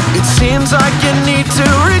down, it seems like you need to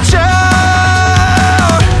reach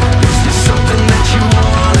out. Is there something that you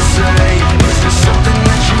wanna say? Is there something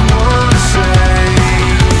that you wanna say?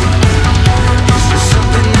 Is there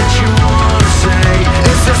something that you wanna say?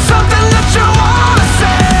 Is there something that you wanna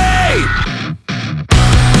say?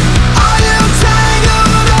 Are you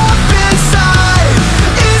tangled up inside?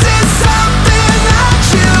 Is it something that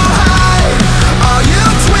you hide? Are you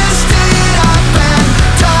twisted up and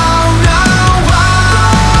don't know why?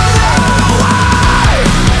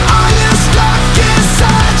 Are you stuck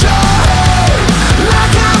inside your head?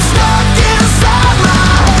 Like I'm stuck inside my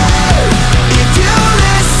head. If you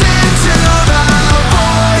listen to the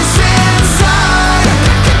voice inside,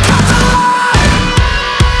 cut the line.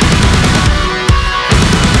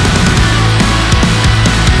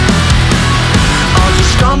 Are you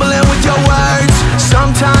stumbling with your words?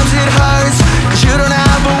 Sometimes it hurts, 'cause you don't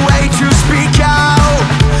have a way to speak out.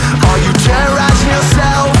 Are you terrorizing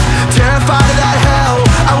yourself, terrified of that hell?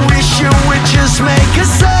 I wish you would just make a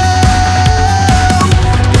sound.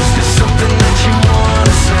 Is there something that you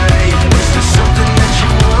wanna say? Is there something that you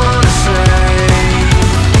wanna say?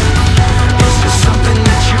 Is there something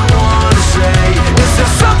that you wanna say? Is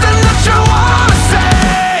there something that you wanna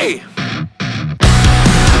say?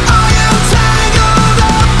 Are you tangled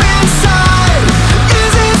up inside?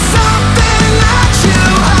 Is it something that you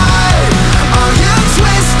hide? Are you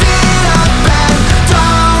twisted up and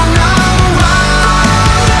don't know why?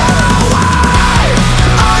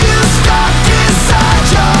 Are you stuck inside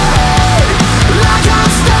your head? Like I'm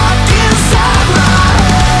stuck inside my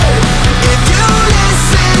head. If you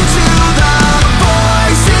listen to the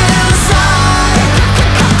voice inside,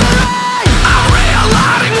 cut the line. I'm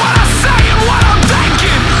realigning what I say and what I'm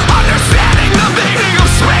thinking, understanding the meaning of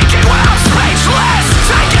speaking when I'm speechless,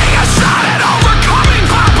 taking a shot at overcoming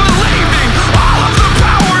by believing all of the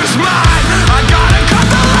power is mine. I gotta cut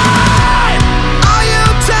the line. Are you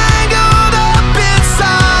tangled up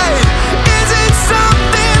inside? Is it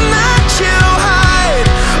something that you hide?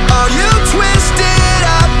 Are you twisted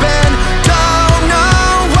up and don't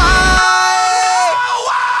know why?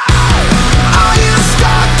 Are you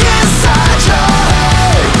stuck inside your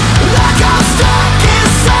head? Like I'm stuck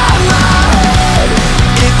inside my head.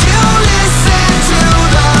 If you listen to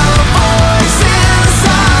the voice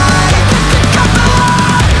inside, cut the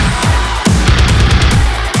line.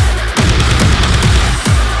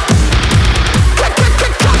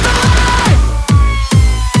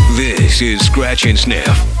 This is Scratch and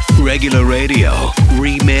Sniff. Regular radio,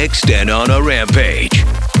 remixed and on a rampage.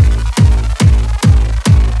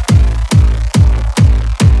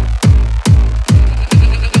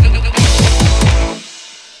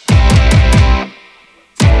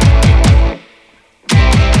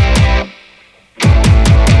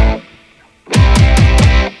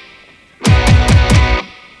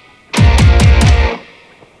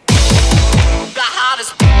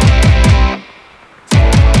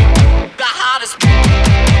 hottest.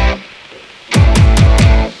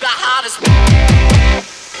 The hottest. The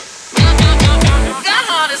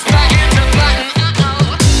hottest back into button.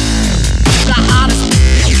 The hottest.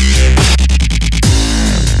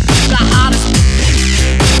 The hottest.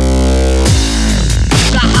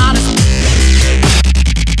 The hottest. The hottest.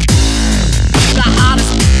 The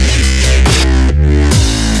hottest.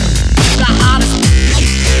 The hottest.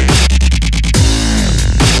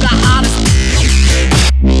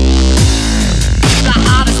 The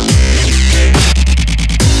hottest.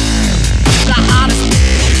 The hottest.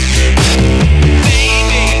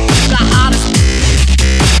 Baby. The hottest.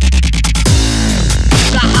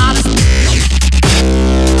 The hottest.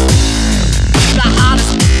 The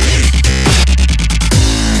hottest.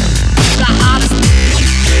 The hottest.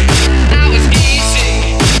 That was easy.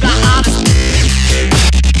 The hottest.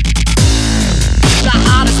 The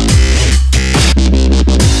hottest.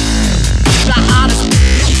 The hottest.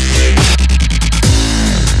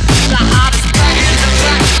 The hottest. Back into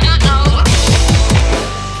black.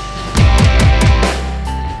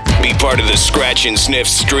 Be part of the Scratch and Sniff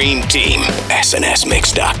stream team.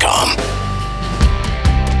 SNSMix.com.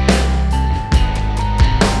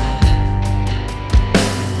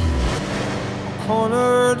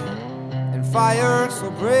 Cornered in fire, so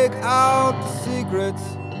break out the secrets.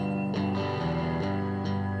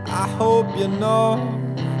 I hope you know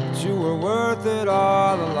that you were worth it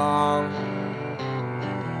all along.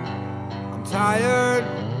 I'm tired,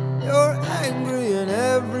 you're angry, and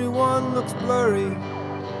everyone looks blurry.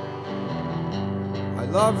 I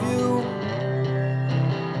love you,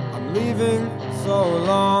 I'm leaving so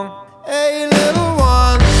long. Hey, little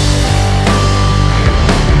one,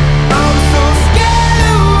 I'm so scared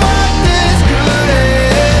of what this could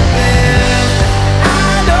have been.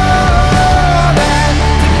 I know that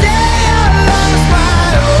today I lost my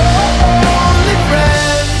only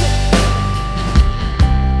friend.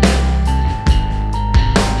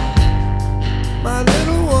 My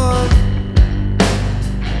little one.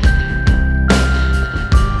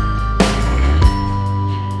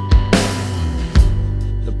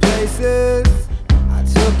 The places I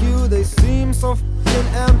took you, they seem so f***ing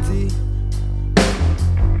empty.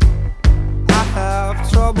 I have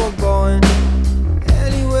trouble going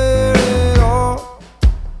anywhere at all,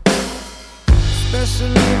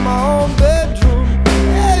 especially my own bedroom.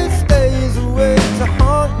 It stays awake to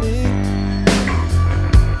haunt me.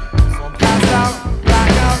 So I'm passed out,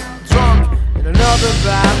 blackout, drunk in another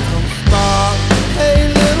bathroom stall. Hey,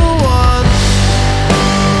 little one,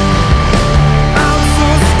 I'm so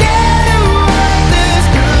scared of what this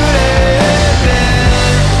could have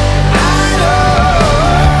been. I know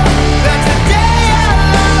that today I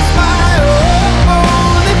lost my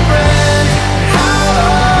only friend. How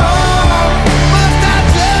long must I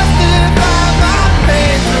justify my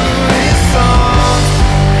pain through these songs?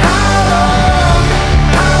 How long?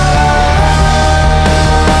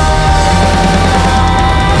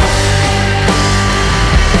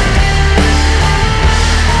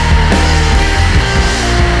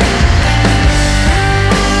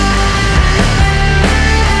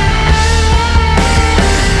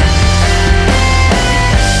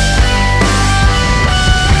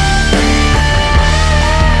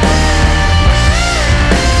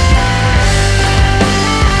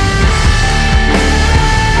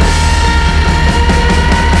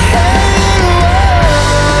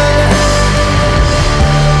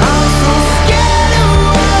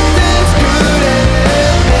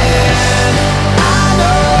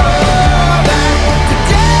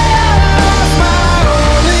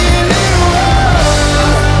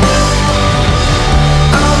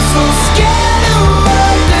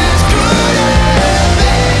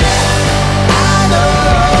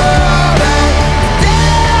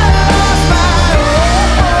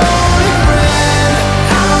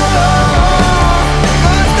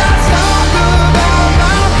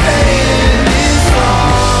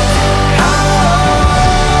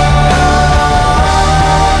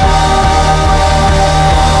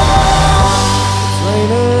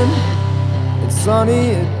 Sunny,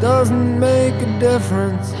 it doesn't make a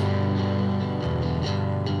difference.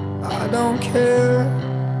 I don't care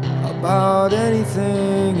about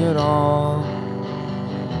anything at all.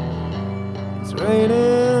 It's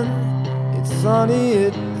raining, it's sunny,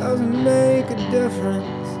 it doesn't make a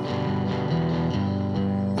difference.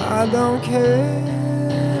 I don't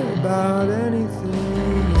care about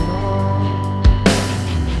anything at all.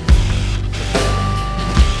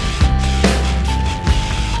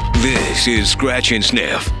 This is Scratch and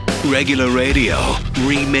Sniff, regular radio,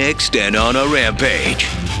 remixed and on a rampage.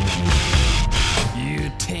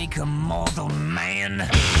 You take a mortal man,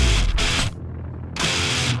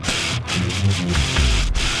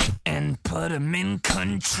 put him in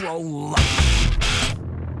control.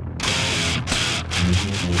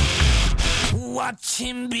 Watch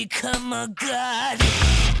him become a god.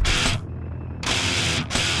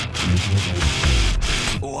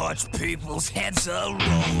 Watch people's heads roll.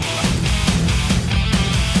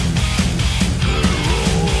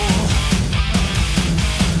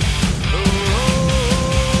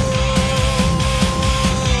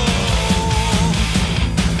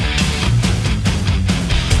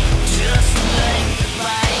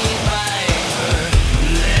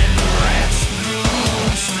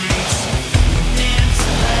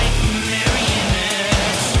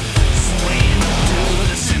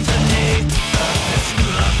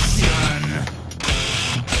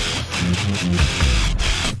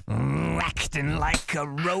 Like a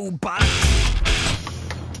robot,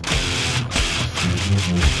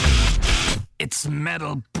 its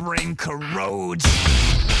metal brain corrodes.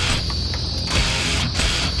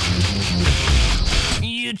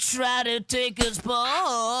 You try to take its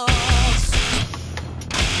pulse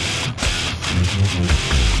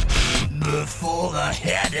before the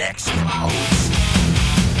head explodes.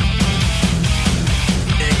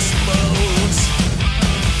 Explodes.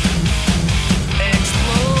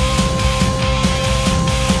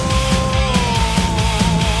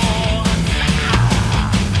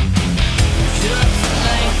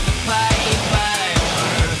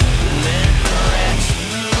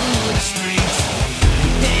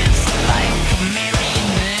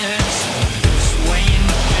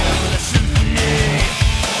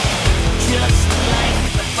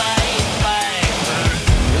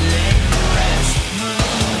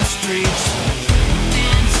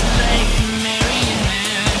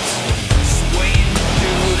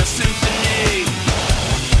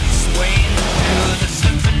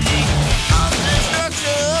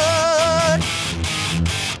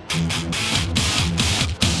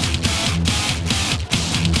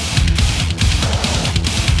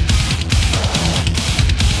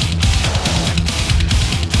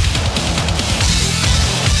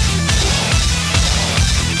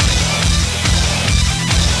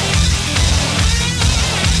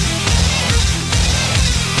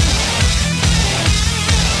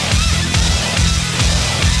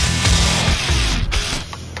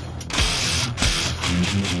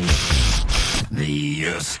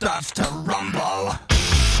 Starts to rumble.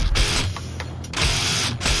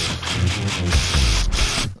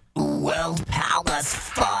 World powers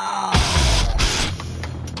fall.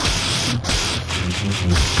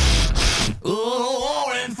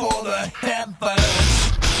 Roaring for the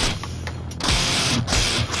heavens.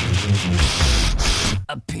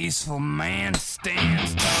 A peaceful man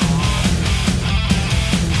stands tall.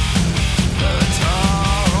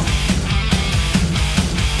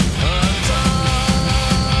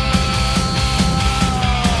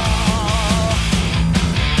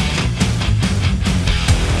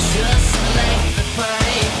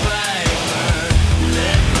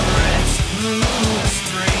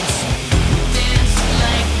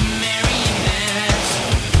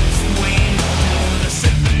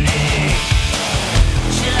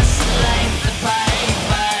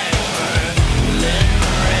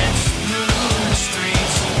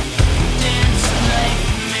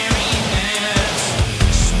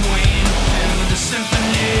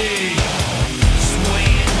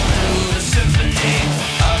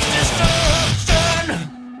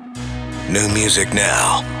 New music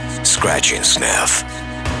now. Scratch and Sniff.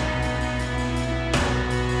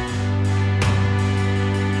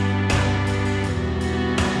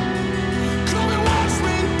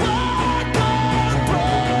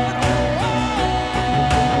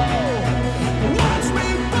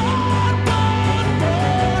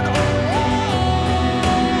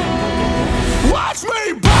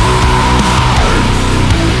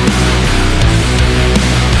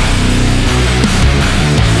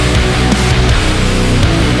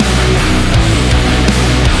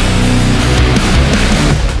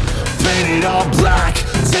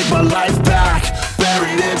 My life back,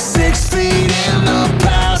 buried it 6 feet in the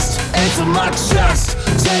past. Into my chest,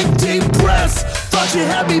 take deep breaths. Thought you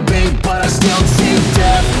had me beat, but I still see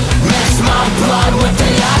death. Mix my blood with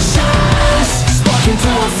the ashes. Spark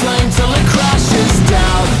into a flame till it crashes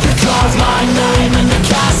down. You carve my name in the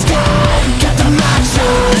casket. Get the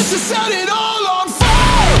matches to set it all on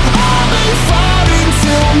fire. I'll be fighting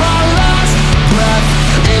till my last breath.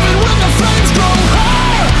 Even when the flames grow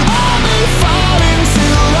higher, I'll be fighting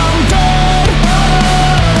till I'm dead.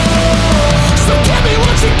 So give me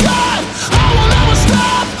what you got, I will never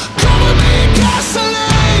stop. Cover me in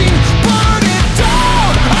gasoline, burn it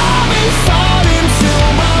down. I'll be fighting till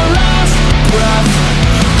my last breath.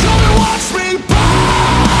 Come and watch me burn.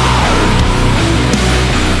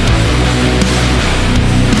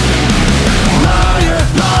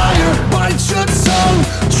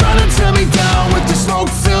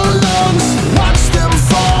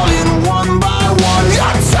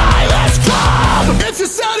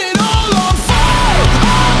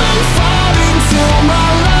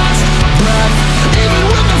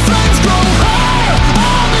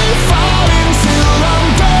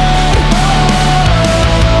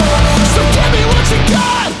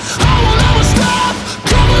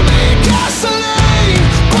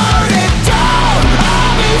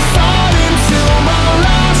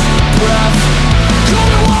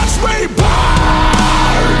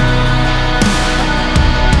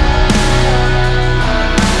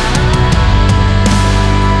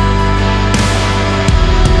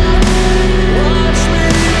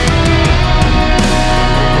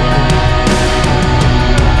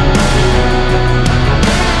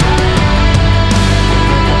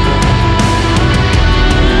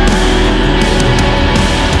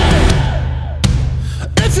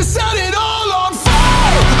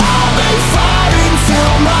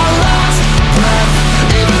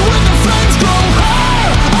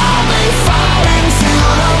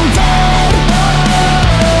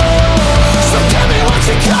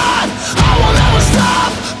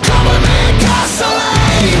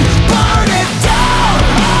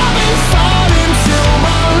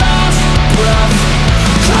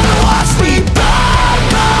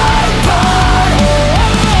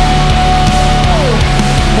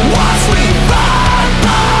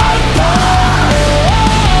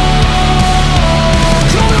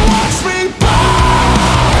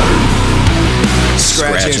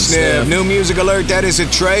 music alert. That is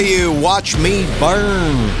Atreyu, Watch Me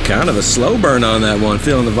Burn. Kind of a slow burn on that one.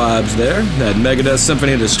 Feeling the vibes there. That Megadeth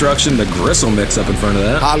Symphony of Destruction, the Gristle mix up in front of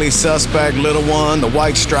that. Highly Suspect, Little One, the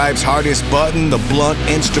White Stripes, Hardest Button, the Blunt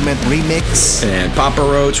Instrument remix. And Papa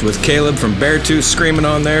Roach with Caleb from Beartooth screaming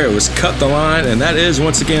on there. It was Cut the Line, and that is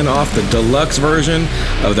once again off the deluxe version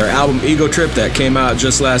of their album Ego Trip that came out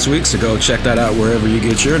just last week, so go check that out wherever you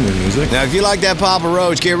get your new music. Now, if you like that Papa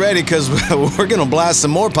Roach, get ready, because we're going to blast some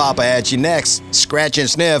more Papa at you next. Scratch and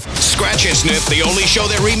Sniff. Scratch and Sniff, the only show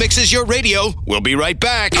that remixes your radio. We'll be right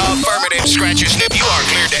back. Affirmative, Scratch and Sniff, you are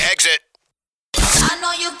cleared to exit. I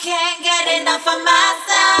know you can't get enough of my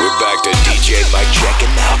sound. We're back to DJ Mike Check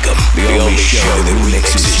and Malcolm, the only show that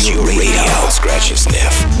remixes your radio. Scratch and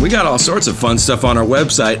Sniff. We got all sorts of fun stuff on our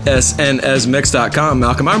website, snsmix.com.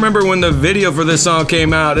 Malcolm, I remember when the video for this song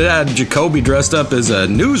came out, it had Jacoby dressed up as a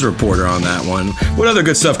news reporter on that one. What other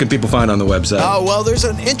good stuff can people find on the website? Oh, well, there's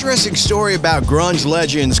an interesting story about grunge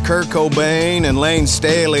legends Kurt Cobain and Lane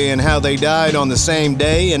Staley and how they died on the same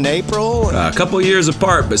day in April. A couple years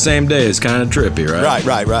apart, but same day is kind of trippy, right?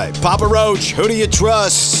 Right. Papa Roach, who do you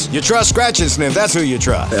trust? You trust Scratch and Sniff, that's who you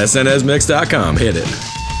trust. snsmix.com, hit it.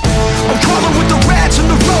 I'm crawling with the rats and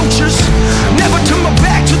the roaches. Never turn my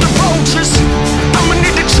back to the roaches. I'ma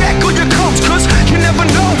need to check on your coats, cause you never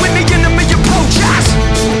know when the enemy approaches.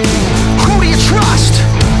 Who do you trust?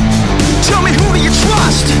 Tell me, who do you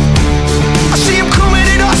trust? I see him coming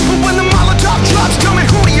at us, but when the Molotov drops, tell me,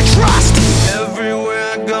 who do you trust?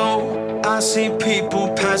 Everywhere I go, I see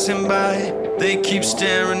people passing by. They keep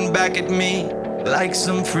staring back at me like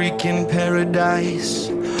some freaking paradise.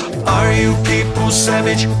 Are you people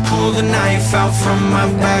savage? Pull the knife out from my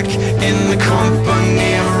back. In the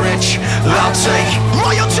company of rich, I'll take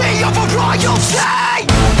royalty over royalty.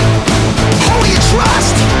 Who do you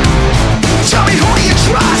trust? Tell me, who do you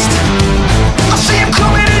trust? I see him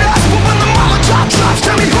coming at us, but when the Molotov drops,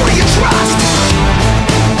 tell me, who do you trust?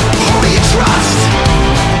 Who do you trust?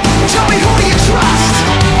 Tell me, who do you trust?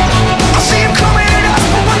 I see him coming at us,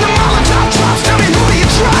 but when the Molotov drops, tell me, who do you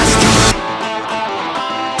trust?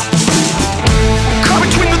 Caught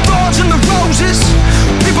between the thorns and the roses,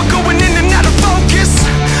 people going in and out of focus.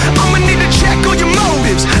 I'ma need to check all your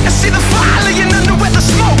motives and see the fire laying under where the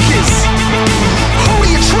smoke is. Who do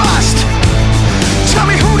you trust? Tell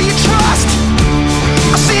me, who do you trust?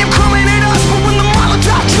 I see him coming at us, but when the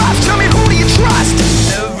Molotov drops, tell me, who do you trust?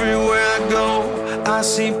 Everywhere I go, I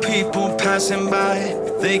see people passing by.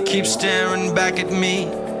 They keep staring back at me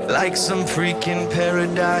like some freaking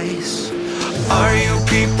paradise. Are you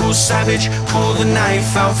people savage? Pull the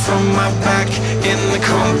knife out from my back. In the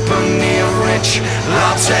company of rich,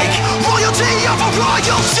 I'll take royalty over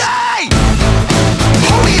royalty.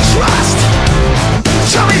 Who do you trust?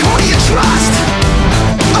 Tell me, who do you trust?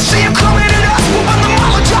 I see him coming at us, but when the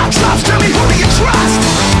Molotov drops, tell me, who do you trust?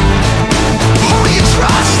 Who do you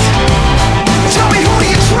trust? Tell me, who do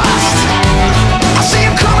you trust? I see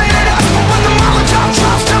him coming at us, but when the Molotov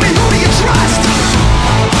drops, tell me, who do you trust?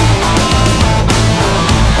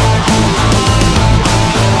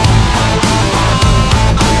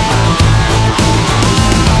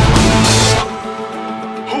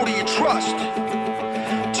 Who do you trust?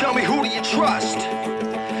 Tell me, who do you trust?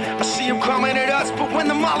 I see him coming at us, but when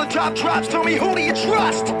the Molotov drops, tell me, who do you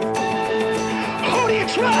trust? Who do you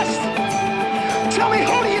trust? Tell me,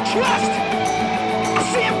 who do you trust? I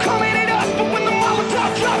see him coming at us, but when the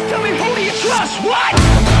Molotov drops, tell me, who do you trust? What?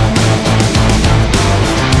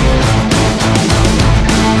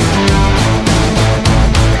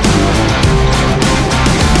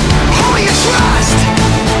 Who do you trust?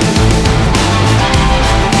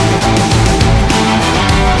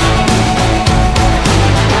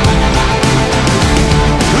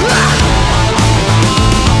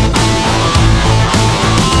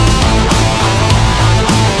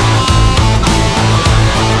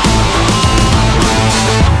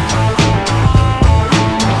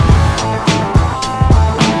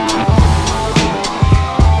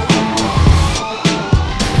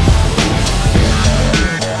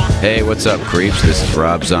 Hey, what's up, creeps? This is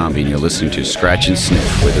Rob Zombie, and you're listening to Scratch and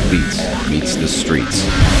Sniff, where the beats meets the streets.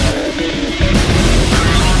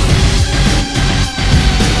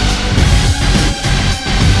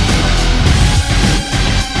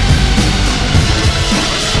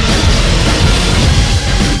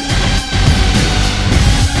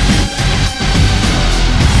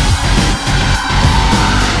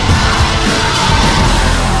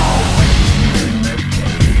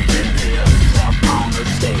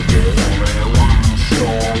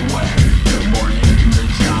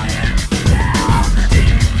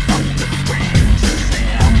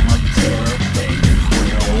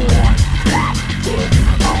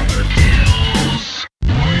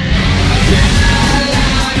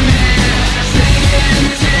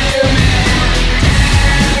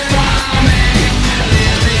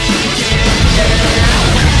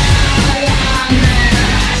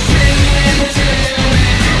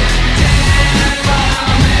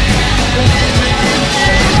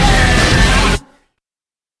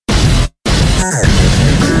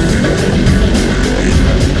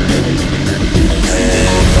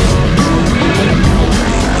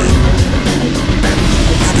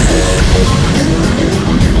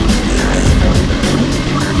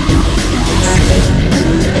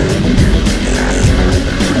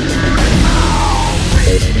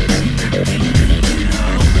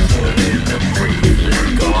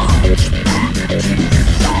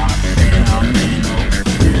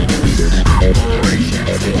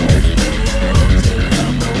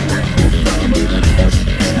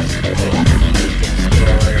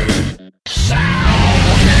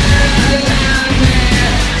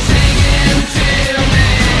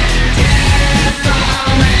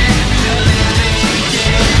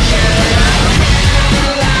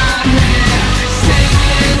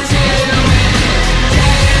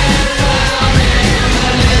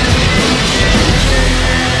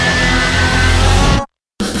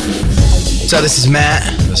 What's up? This is Matt.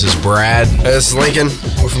 This is Brad. This is Lincoln.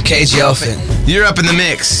 We're from Cage the Elephant. You're up in the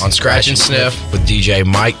mix on Scratch and Sniff with DJ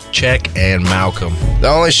Mike, Czech, and Malcolm. The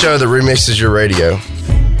only show that remixes your radio.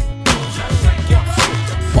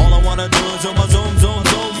 All I wanna do is on my zoom, zoom,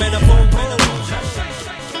 zoom, and a boom, boom.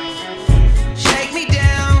 Shake me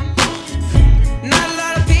down. Not a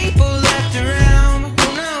lot of people left around, but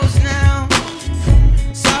who knows now?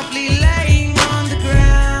 Softly laying on the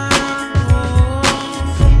ground.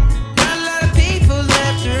 Not a lot of people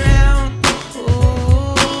left around.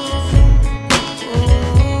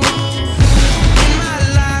 In my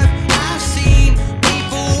life, I've seen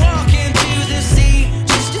people walk into the sea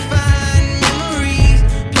just to find memories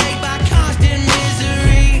plagued by constant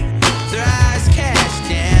misery. Their eyes cast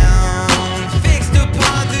down, fixed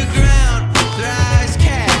upon the ground. Their eyes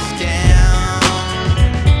cast down.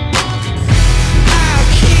 I'll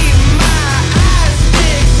keep my eyes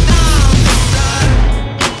fixed on the sun.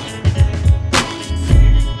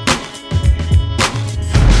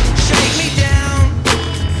 Shake me down,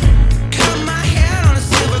 cut my head on a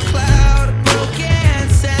silver cloud, a broken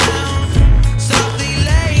sound, softly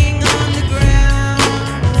laying on the ground.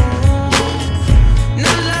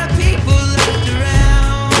 Not a lot of people left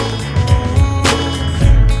around.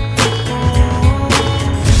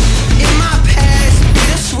 In my past,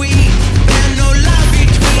 bittersweet, found no love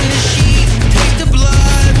between the sheets. Taste of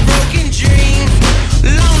blood, broken dreams,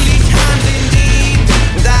 lonely times indeed.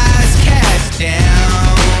 With eyes cast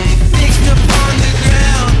down, fixed upon the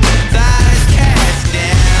ground. With eyes cast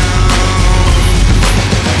down.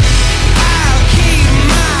 I'll keep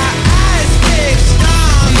my eyes fixed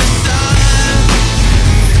on the sun.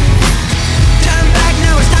 Turn back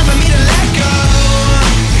now, it's time for me to let go.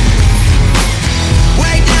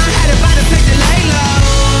 Way down, had to find a place to lay low.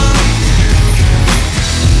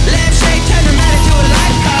 Left shake, turn dramatic to a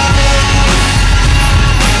light pole.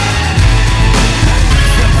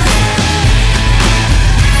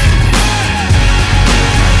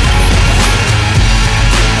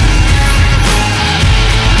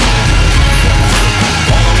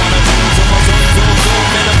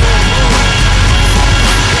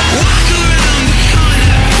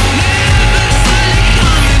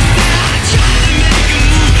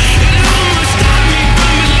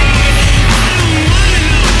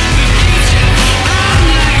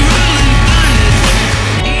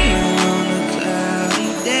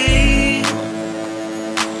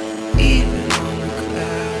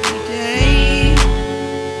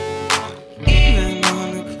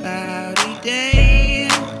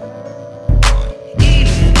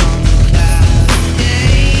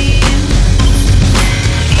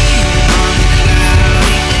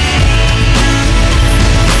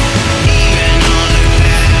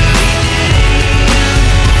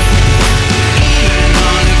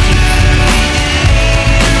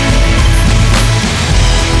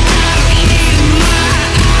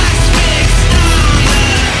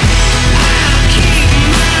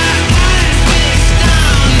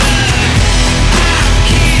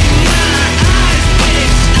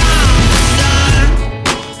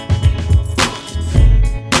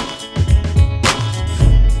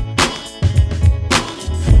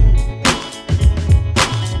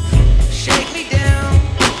 Shake me down.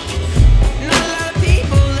 Not a lot of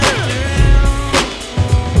people left around.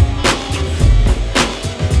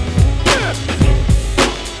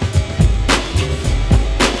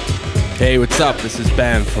 Hey, what's up? This is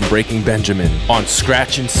Ben from Breaking Benjamin on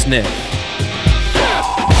Scratch and Sniff.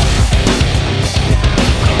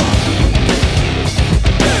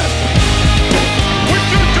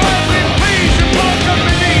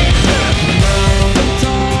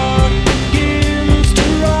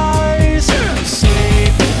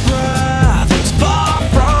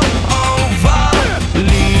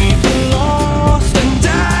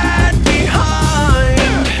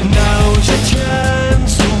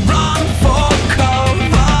 Chance to run for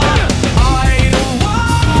cover. I don't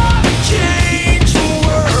want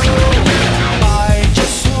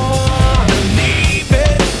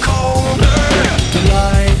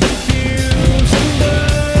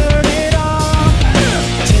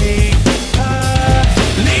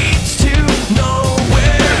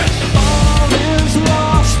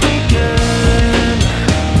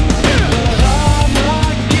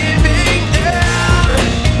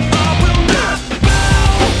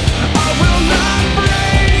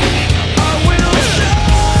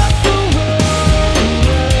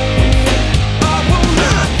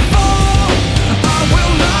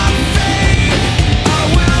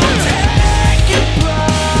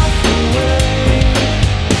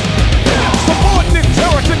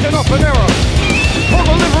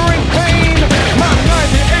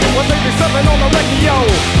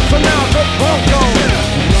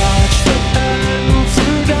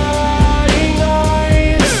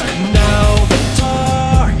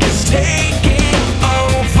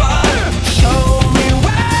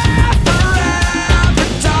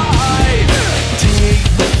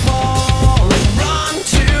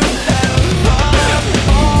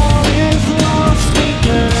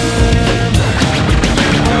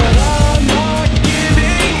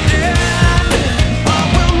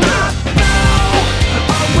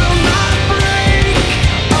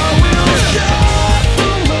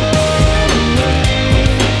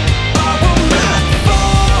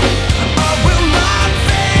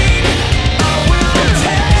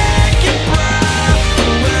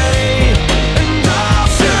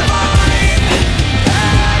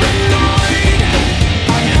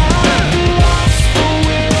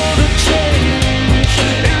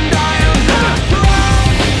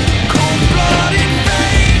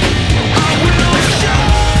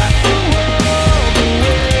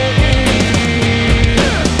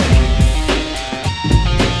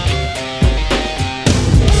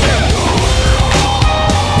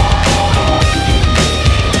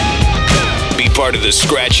the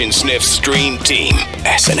Scratch and Sniff stream team.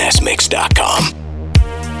 SNSmix.com.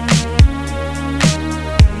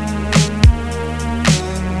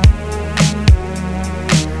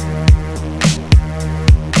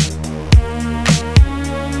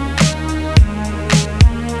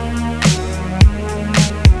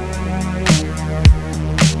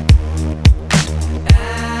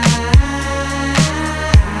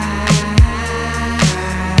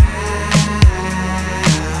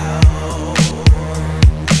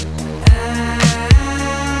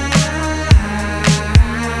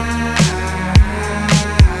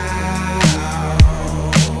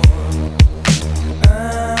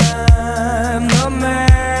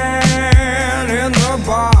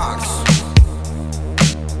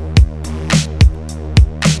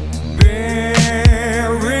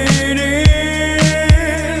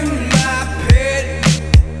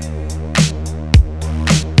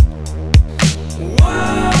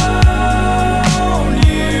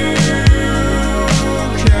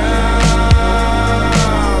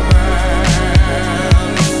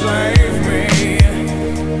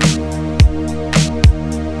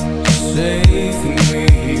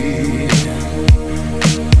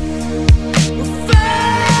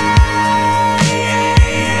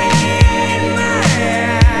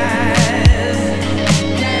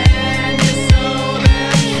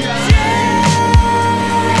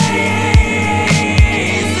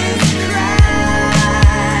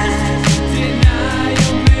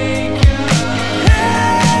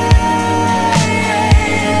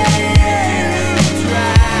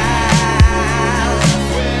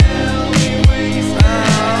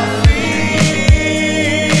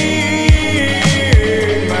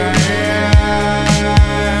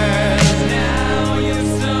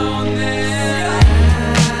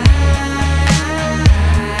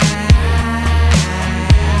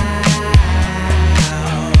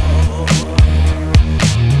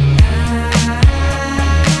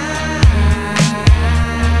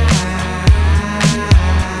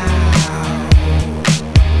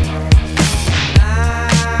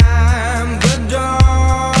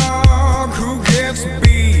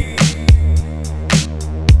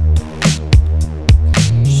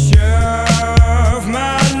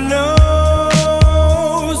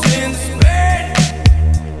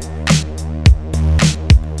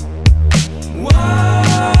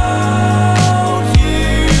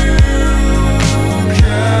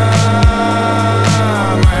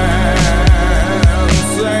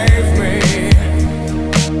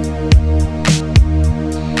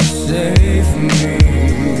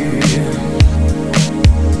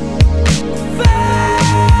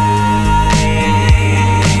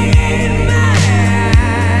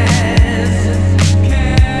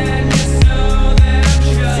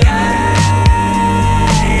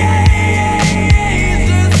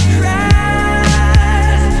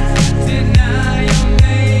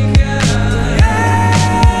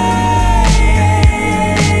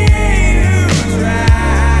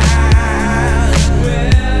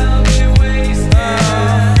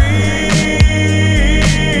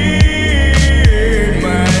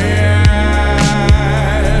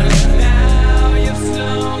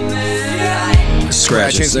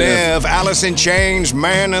 Scratch and Sniff, Alice in Chains,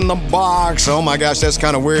 Man in the Box. Oh my gosh, that's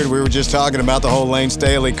kind of weird. We were just talking about the whole Lane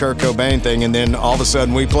Staley, Kurt Cobain thing, and then all of a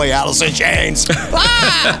sudden we play Alice in Chains.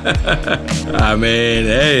 I mean,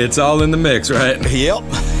 hey, it's all in the mix, right? Yep.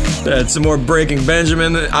 That's some more Breaking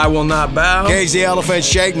Benjamin, I Will Not Bow. Cage the Elephant,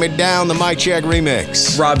 Shake Me Down, the Mic Check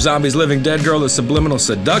remix. Rob Zombie's Living Dead Girl, the Subliminal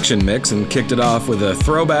Seduction mix, and kicked it off with a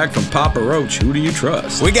throwback from Papa Roach, Who Do You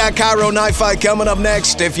Trust? We got Cairo Knife Fight coming up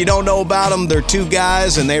next. If you don't know about them, they're two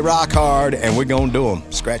guys and they rock hard, and we're gonna do them.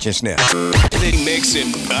 Scratch and Sniff.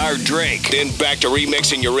 Mixing our drink, then back to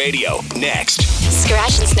remixing your radio. Next.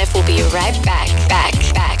 Scratch and Sniff will be right back.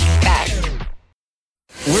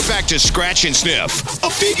 We're back to Scratch and Sniff, a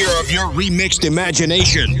figure of your remixed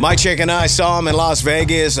imagination. Mic Check and I saw them in Las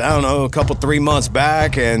Vegas, I don't know, 3 months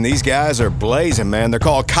back, and these guys are blazing, man. They're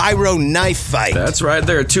called Cairo Knife Fight. That's right.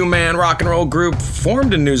 They're a two-man rock and roll group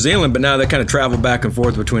formed in New Zealand, but now they kind of travel back and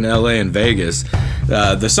forth between LA and Vegas.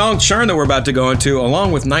 The song Churn that we're about to go into,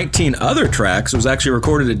 along with 19 other tracks, was actually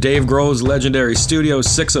recorded at Dave Grohl's legendary Studio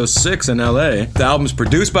 606 in LA. The album's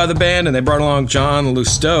produced by the band, and they brought along John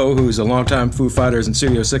Lusteau, who's a longtime Foo Fighters and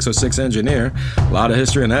Studio 606 engineer. A lot of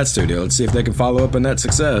history in that studio. Let's see if they can follow up on that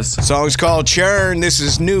success. The song's called Churn. This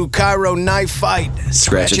is new Cairo Knife Fight.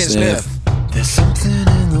 Scratch and Sniff. There's something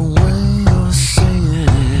in the way you're saying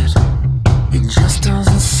it. It just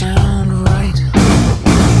doesn't sound right.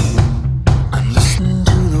 I'm listening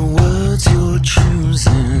to the words you're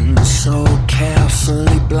choosing, so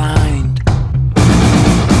carefully blind.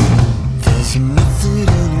 There's a myth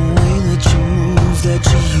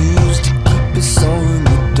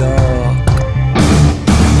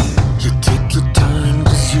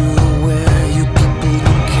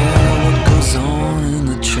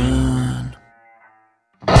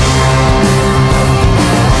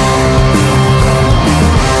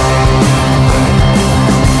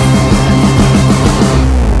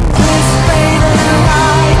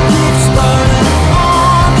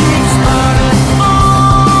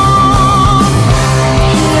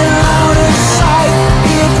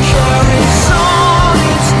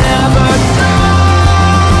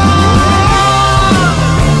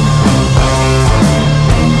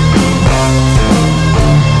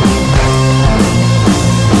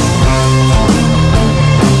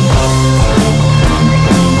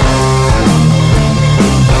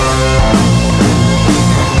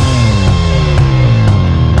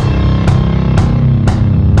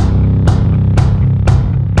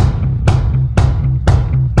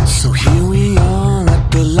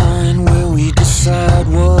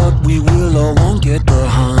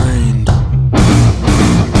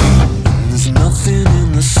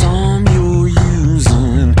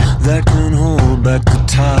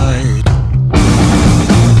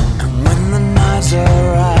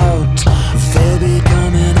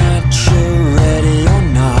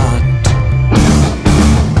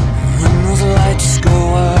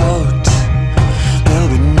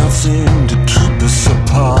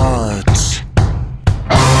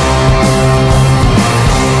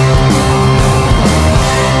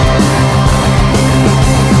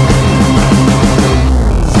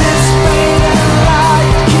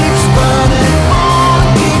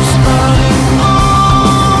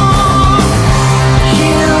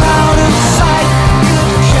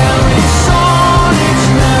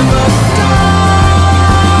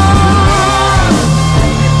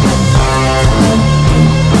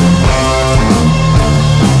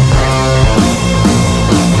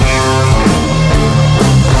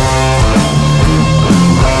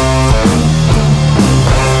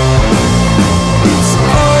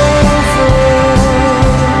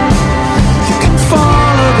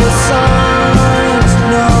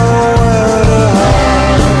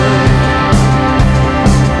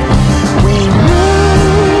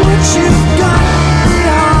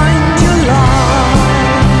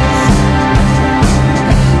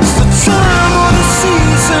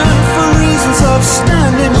of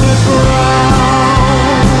standing the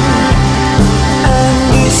ground.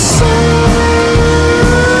 And he said,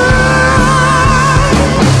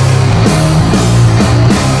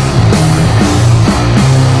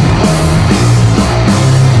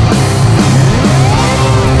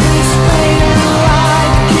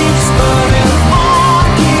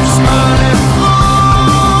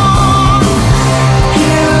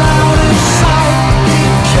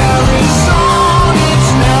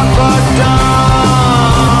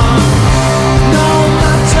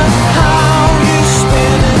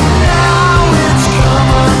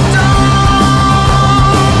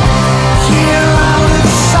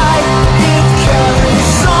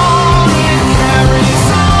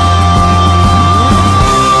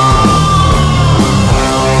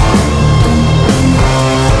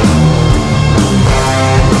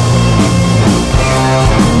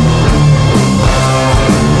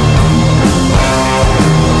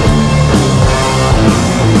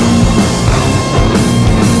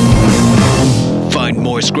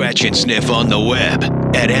 Scratch and Sniff on the web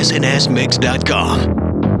at snsmix.com.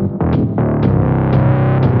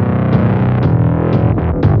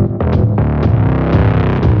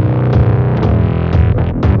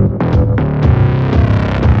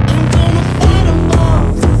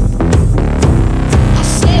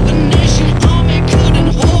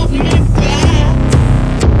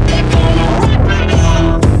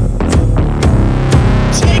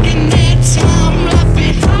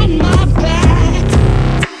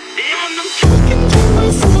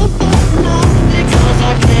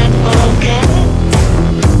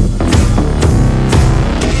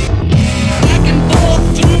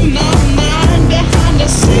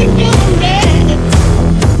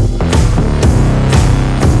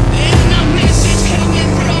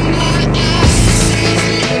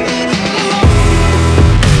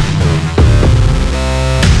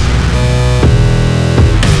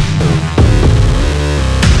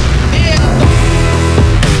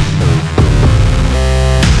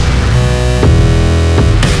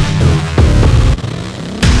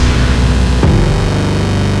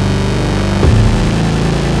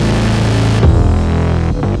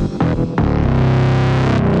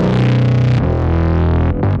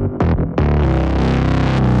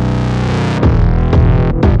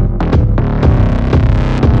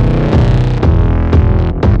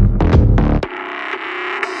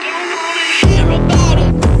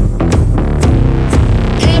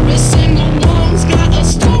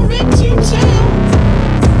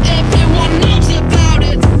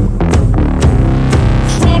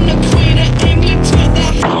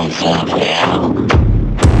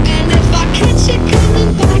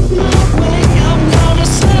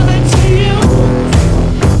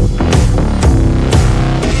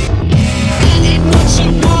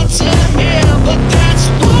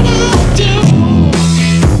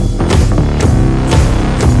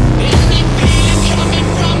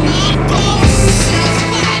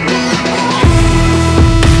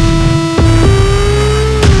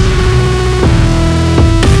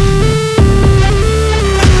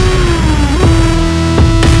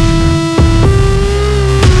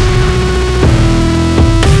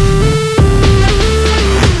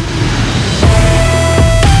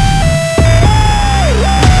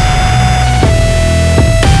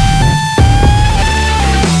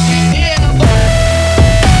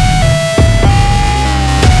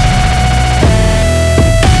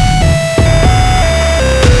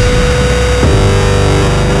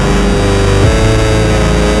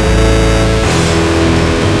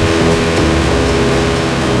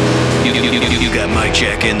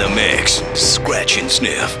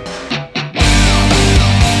 Sniff.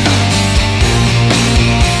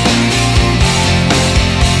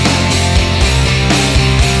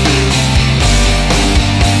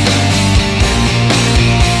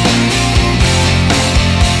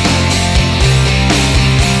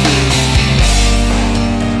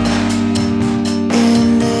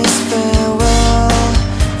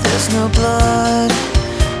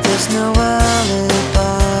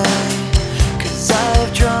 Alibi, 'cause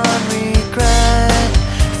I've drawn regret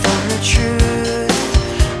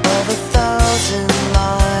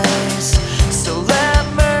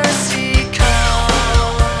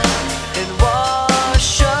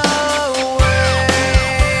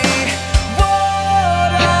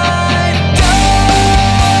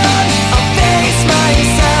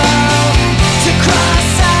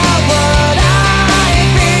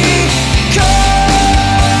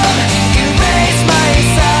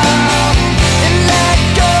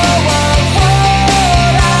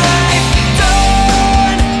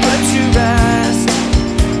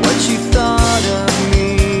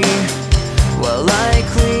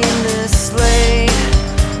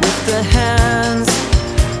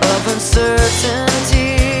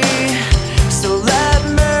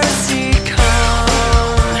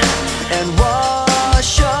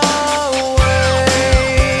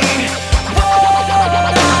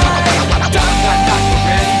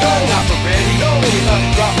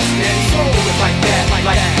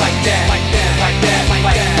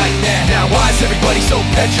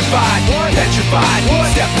petrified.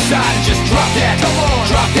 Step aside and just drop that.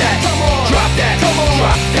 Drop that. Drop that.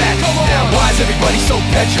 Drop that. Now why is everybody so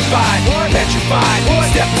petrified? Petrified.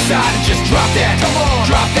 Step aside and just drop that.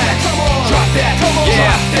 Drop that. Drop that.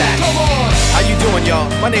 Yeah, that. How you doing, y'all?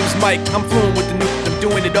 My name's Mike. I'm fluent with the new. I'm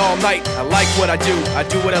doing it all night. I like what I do. I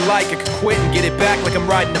do what I like. I can quit and get it back like I'm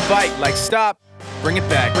riding a bike. Like stop. Bring it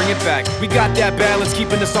back, bring it back. We got that balance,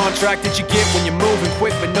 keeping us on track that you get when you're moving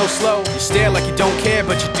quick but no slow. You stare like you don't care,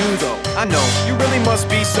 but you do though. I know, you really must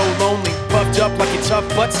be so lonely. Puffed up like you're tough,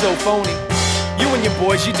 but so phony. You and your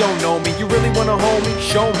boys, you don't know me. You really wanna hold me?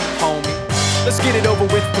 Show me, homie. Let's get it over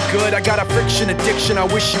with for good. I got a friction addiction, I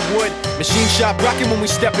wish you would. Machine shop rocking when we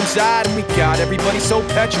step inside, and we got everybody so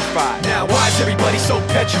petrified. Now why is everybody so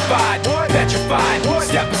petrified? Petrified.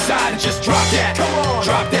 Step aside and just drop that.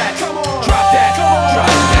 Drop that. Drop that. Drop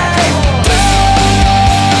that.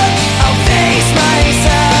 I'll face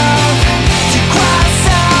myself to cross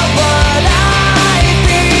out what I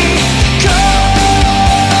become.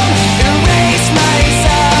 Erase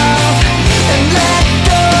myself and let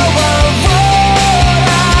go of what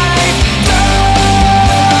I've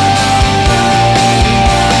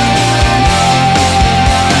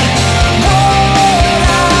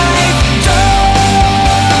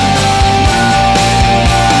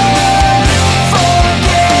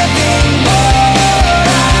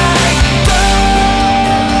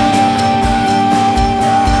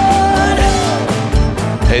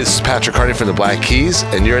Hey, this is Patrick Hardy from the Black Keys,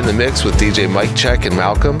 and you're in the mix with DJ Mike Check and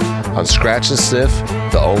Malcolm on Scratch and Sniff,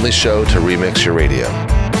 the only show to remix your radio.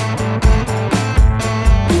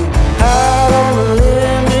 Out on a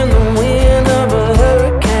limb in the wind of a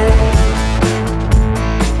hurricane.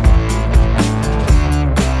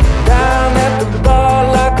 Down at the bar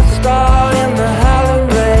like a star in the howling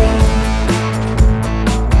rain.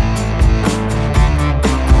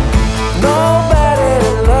 Nobody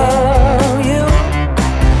to love you,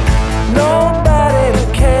 nobody to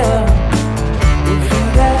care. If you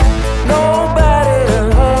got nobody to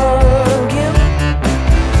hug you,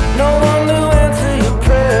 no one to answer your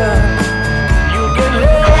prayer. You get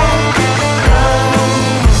low,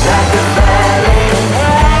 like a valley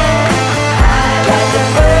high, like a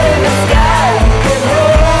bird in the sky. You get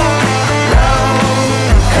low,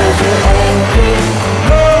 'cause you're angry.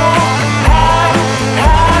 Low, high,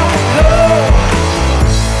 low.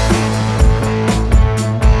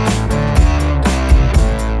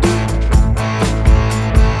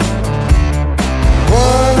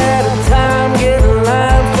 One at a time, get a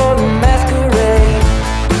line for the masquerade.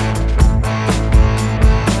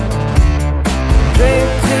 Drink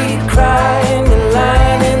till you cry and you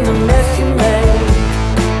line in the mess you made.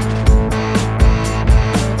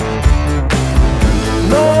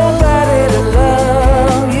 Nobody to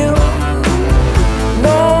love you,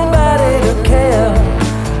 nobody to care,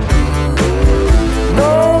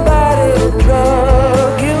 nobody to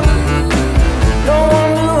drug you, no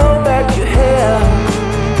one to hold back your hair.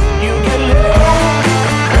 You get low,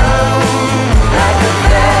 like a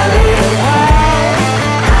valley high,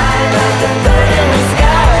 like a bird in the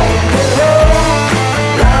sky. You get low,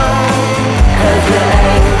 'cause you're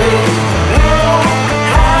angry. Low,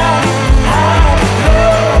 high,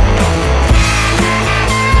 low.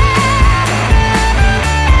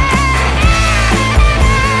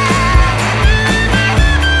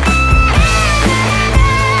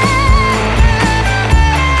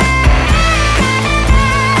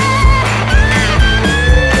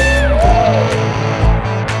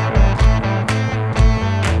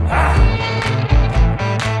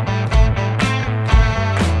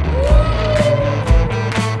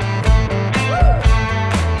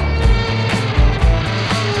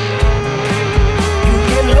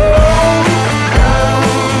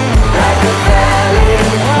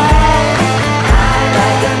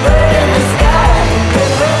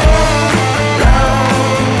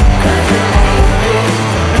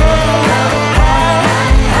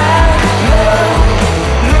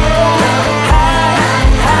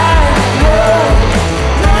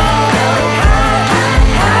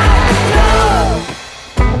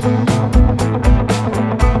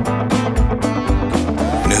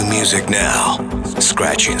 New music now.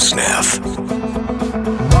 Scratch and Sniff.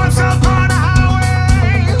 Once upon a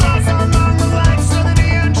highway, lost among the lights of the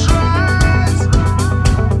neon tribes.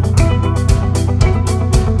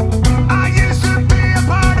 I used to be a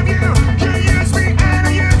part of you. You used me and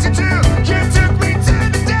I used you too. You took me to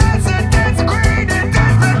the desert, dance the queen and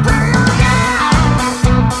dance the prayer.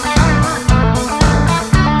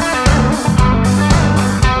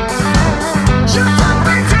 You took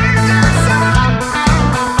me to the desert.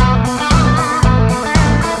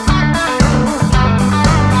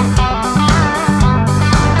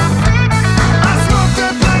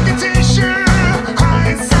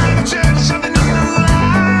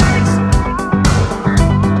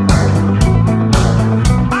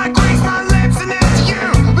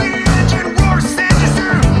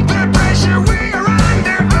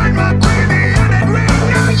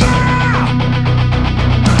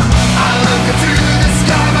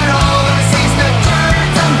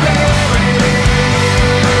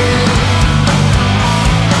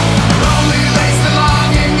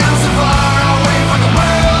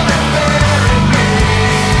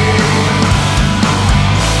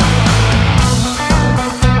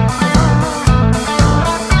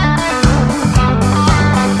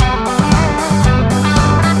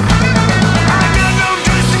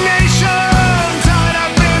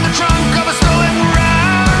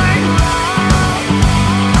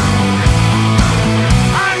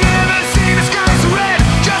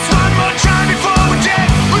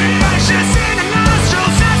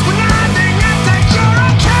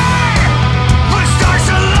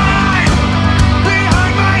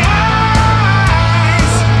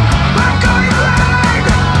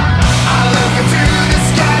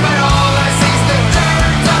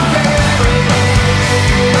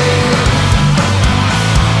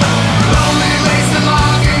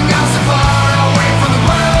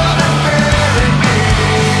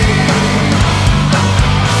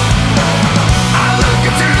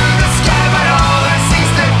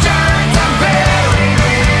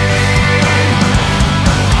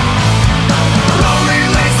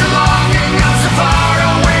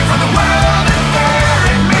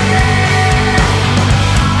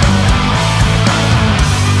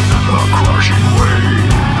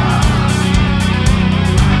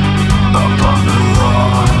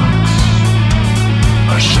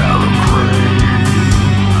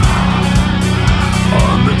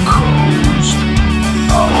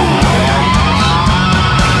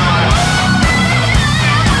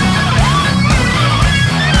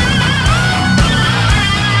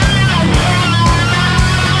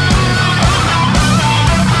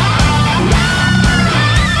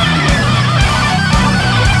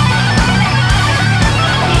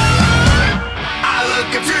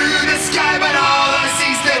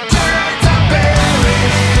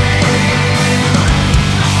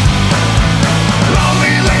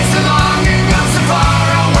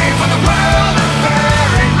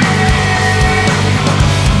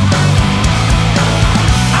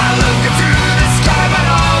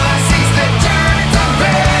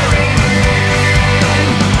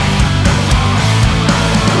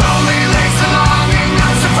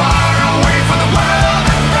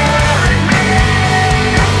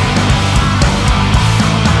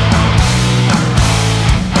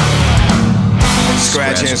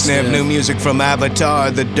 Scratch and Sniff, new music from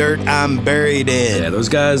Avatar, The Dirt I'm Buried In. Yeah, those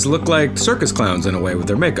guys look like circus clowns in a way with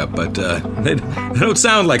their makeup, but they don't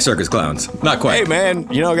sound like circus clowns. Not quite. Hey, man,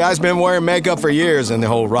 guys been wearing makeup for years in the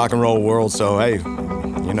whole rock and roll world, so hey,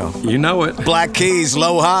 You know it. Black Keys,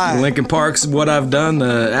 Low High. Linkin Park's What I've Done,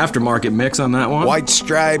 the Aftermarket mix on that one. White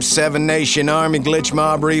Stripes, Seven Nation Army, Glitch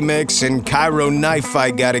Mob remix, and Cairo Knife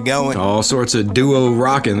Fight got it going. All sorts of duo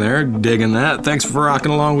rock in there. Digging that. Thanks for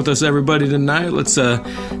rocking along with us, everybody, tonight. Let's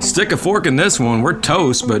stick a fork in this one. We're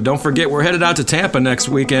toast, but don't forget we're headed out to Tampa next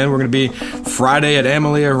weekend. We're going to be Friday at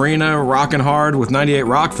Amalie Arena, rocking hard with 98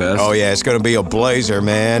 Rock Fest. Oh, yeah, it's going to be a blazer,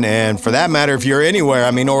 man. And for that matter, if you're anywhere,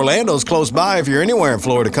 Orlando's close by. If you're anywhere in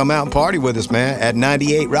Florida, come out and party with us, man, at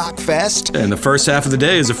 98 Rock Fest. And the first half of the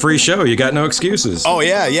day is a free show. You got no excuses. Oh,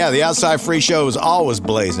 yeah. The outside free show is always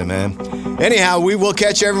blazing, man. Anyhow, we will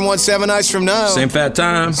catch everyone 7 nights from now. Same fat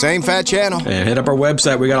time. Same fat channel. And hit up our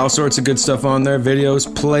website. We got all sorts of good stuff on there. Videos,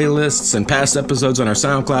 playlists, and past episodes on our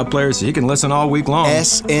SoundCloud player, so you can listen all week long.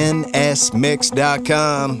 SNSmix.com.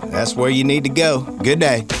 That's where you need to go. Good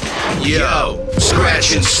day. Yo,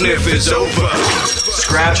 Scratch and Sniff is over.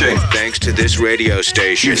 Scratching. Thanks to this radio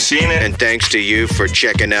station. You've seen it. And thanks to you for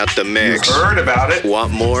checking out the mix. You've heard about it.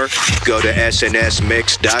 Want more? Go to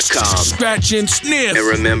snsmix.com. Scratch and Sniff. And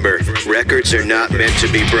remember, records are not meant to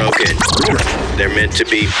be broken. They're meant to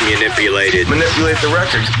be manipulated. Manipulate the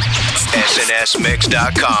record.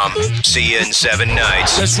 snsmix.com. See you in 7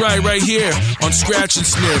 nights. That's right here on Scratch and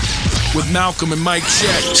Sniff with Malcolm and Mike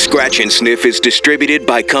Check. Scratch and Sniff is distributed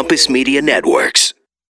by Compass Media Networks.